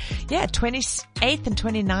speaking, 28th and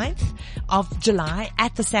 29th of July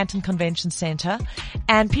at the Sandton Convention Center.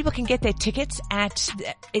 And people can get their tickets at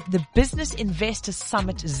the Business Investor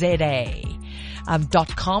Summit ZA.com,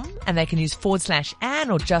 and they can use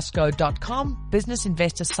 /Ann or just go.com, Business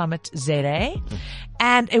Investor Summit ZA.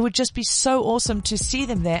 And it would just be so awesome to see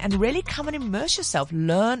them there and really come and immerse yourself,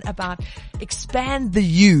 learn about, expand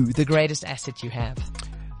the greatest asset you have.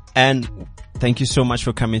 And thank you so much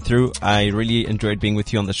for coming through. I really enjoyed being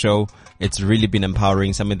with you on the show. It's really been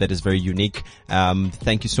empowering, something that is very unique.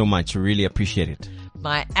 Thank you so much. Really appreciate it.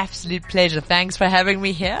 My absolute pleasure. Thanks for having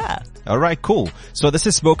me here. All right, cool. So this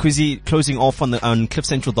is Sbokuzi closing off on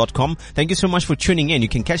cliffcentral.com. Thank you so much for tuning in. You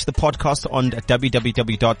can catch the podcast on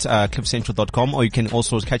www.cliffcentral.com, or you can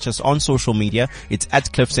also catch us on social media. It's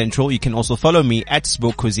at Cliff Central. You can also follow me at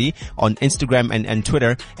Sbokuzi on Instagram and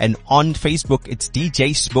Twitter, and on Facebook it's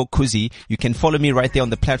DJ Sbokuzi. You can follow me right there on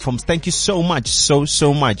the platforms. Thank you so much, so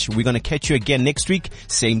much. We're going to catch you again next week,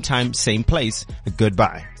 same time, same place.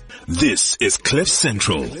 Goodbye. This is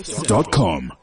CliffCentral.com.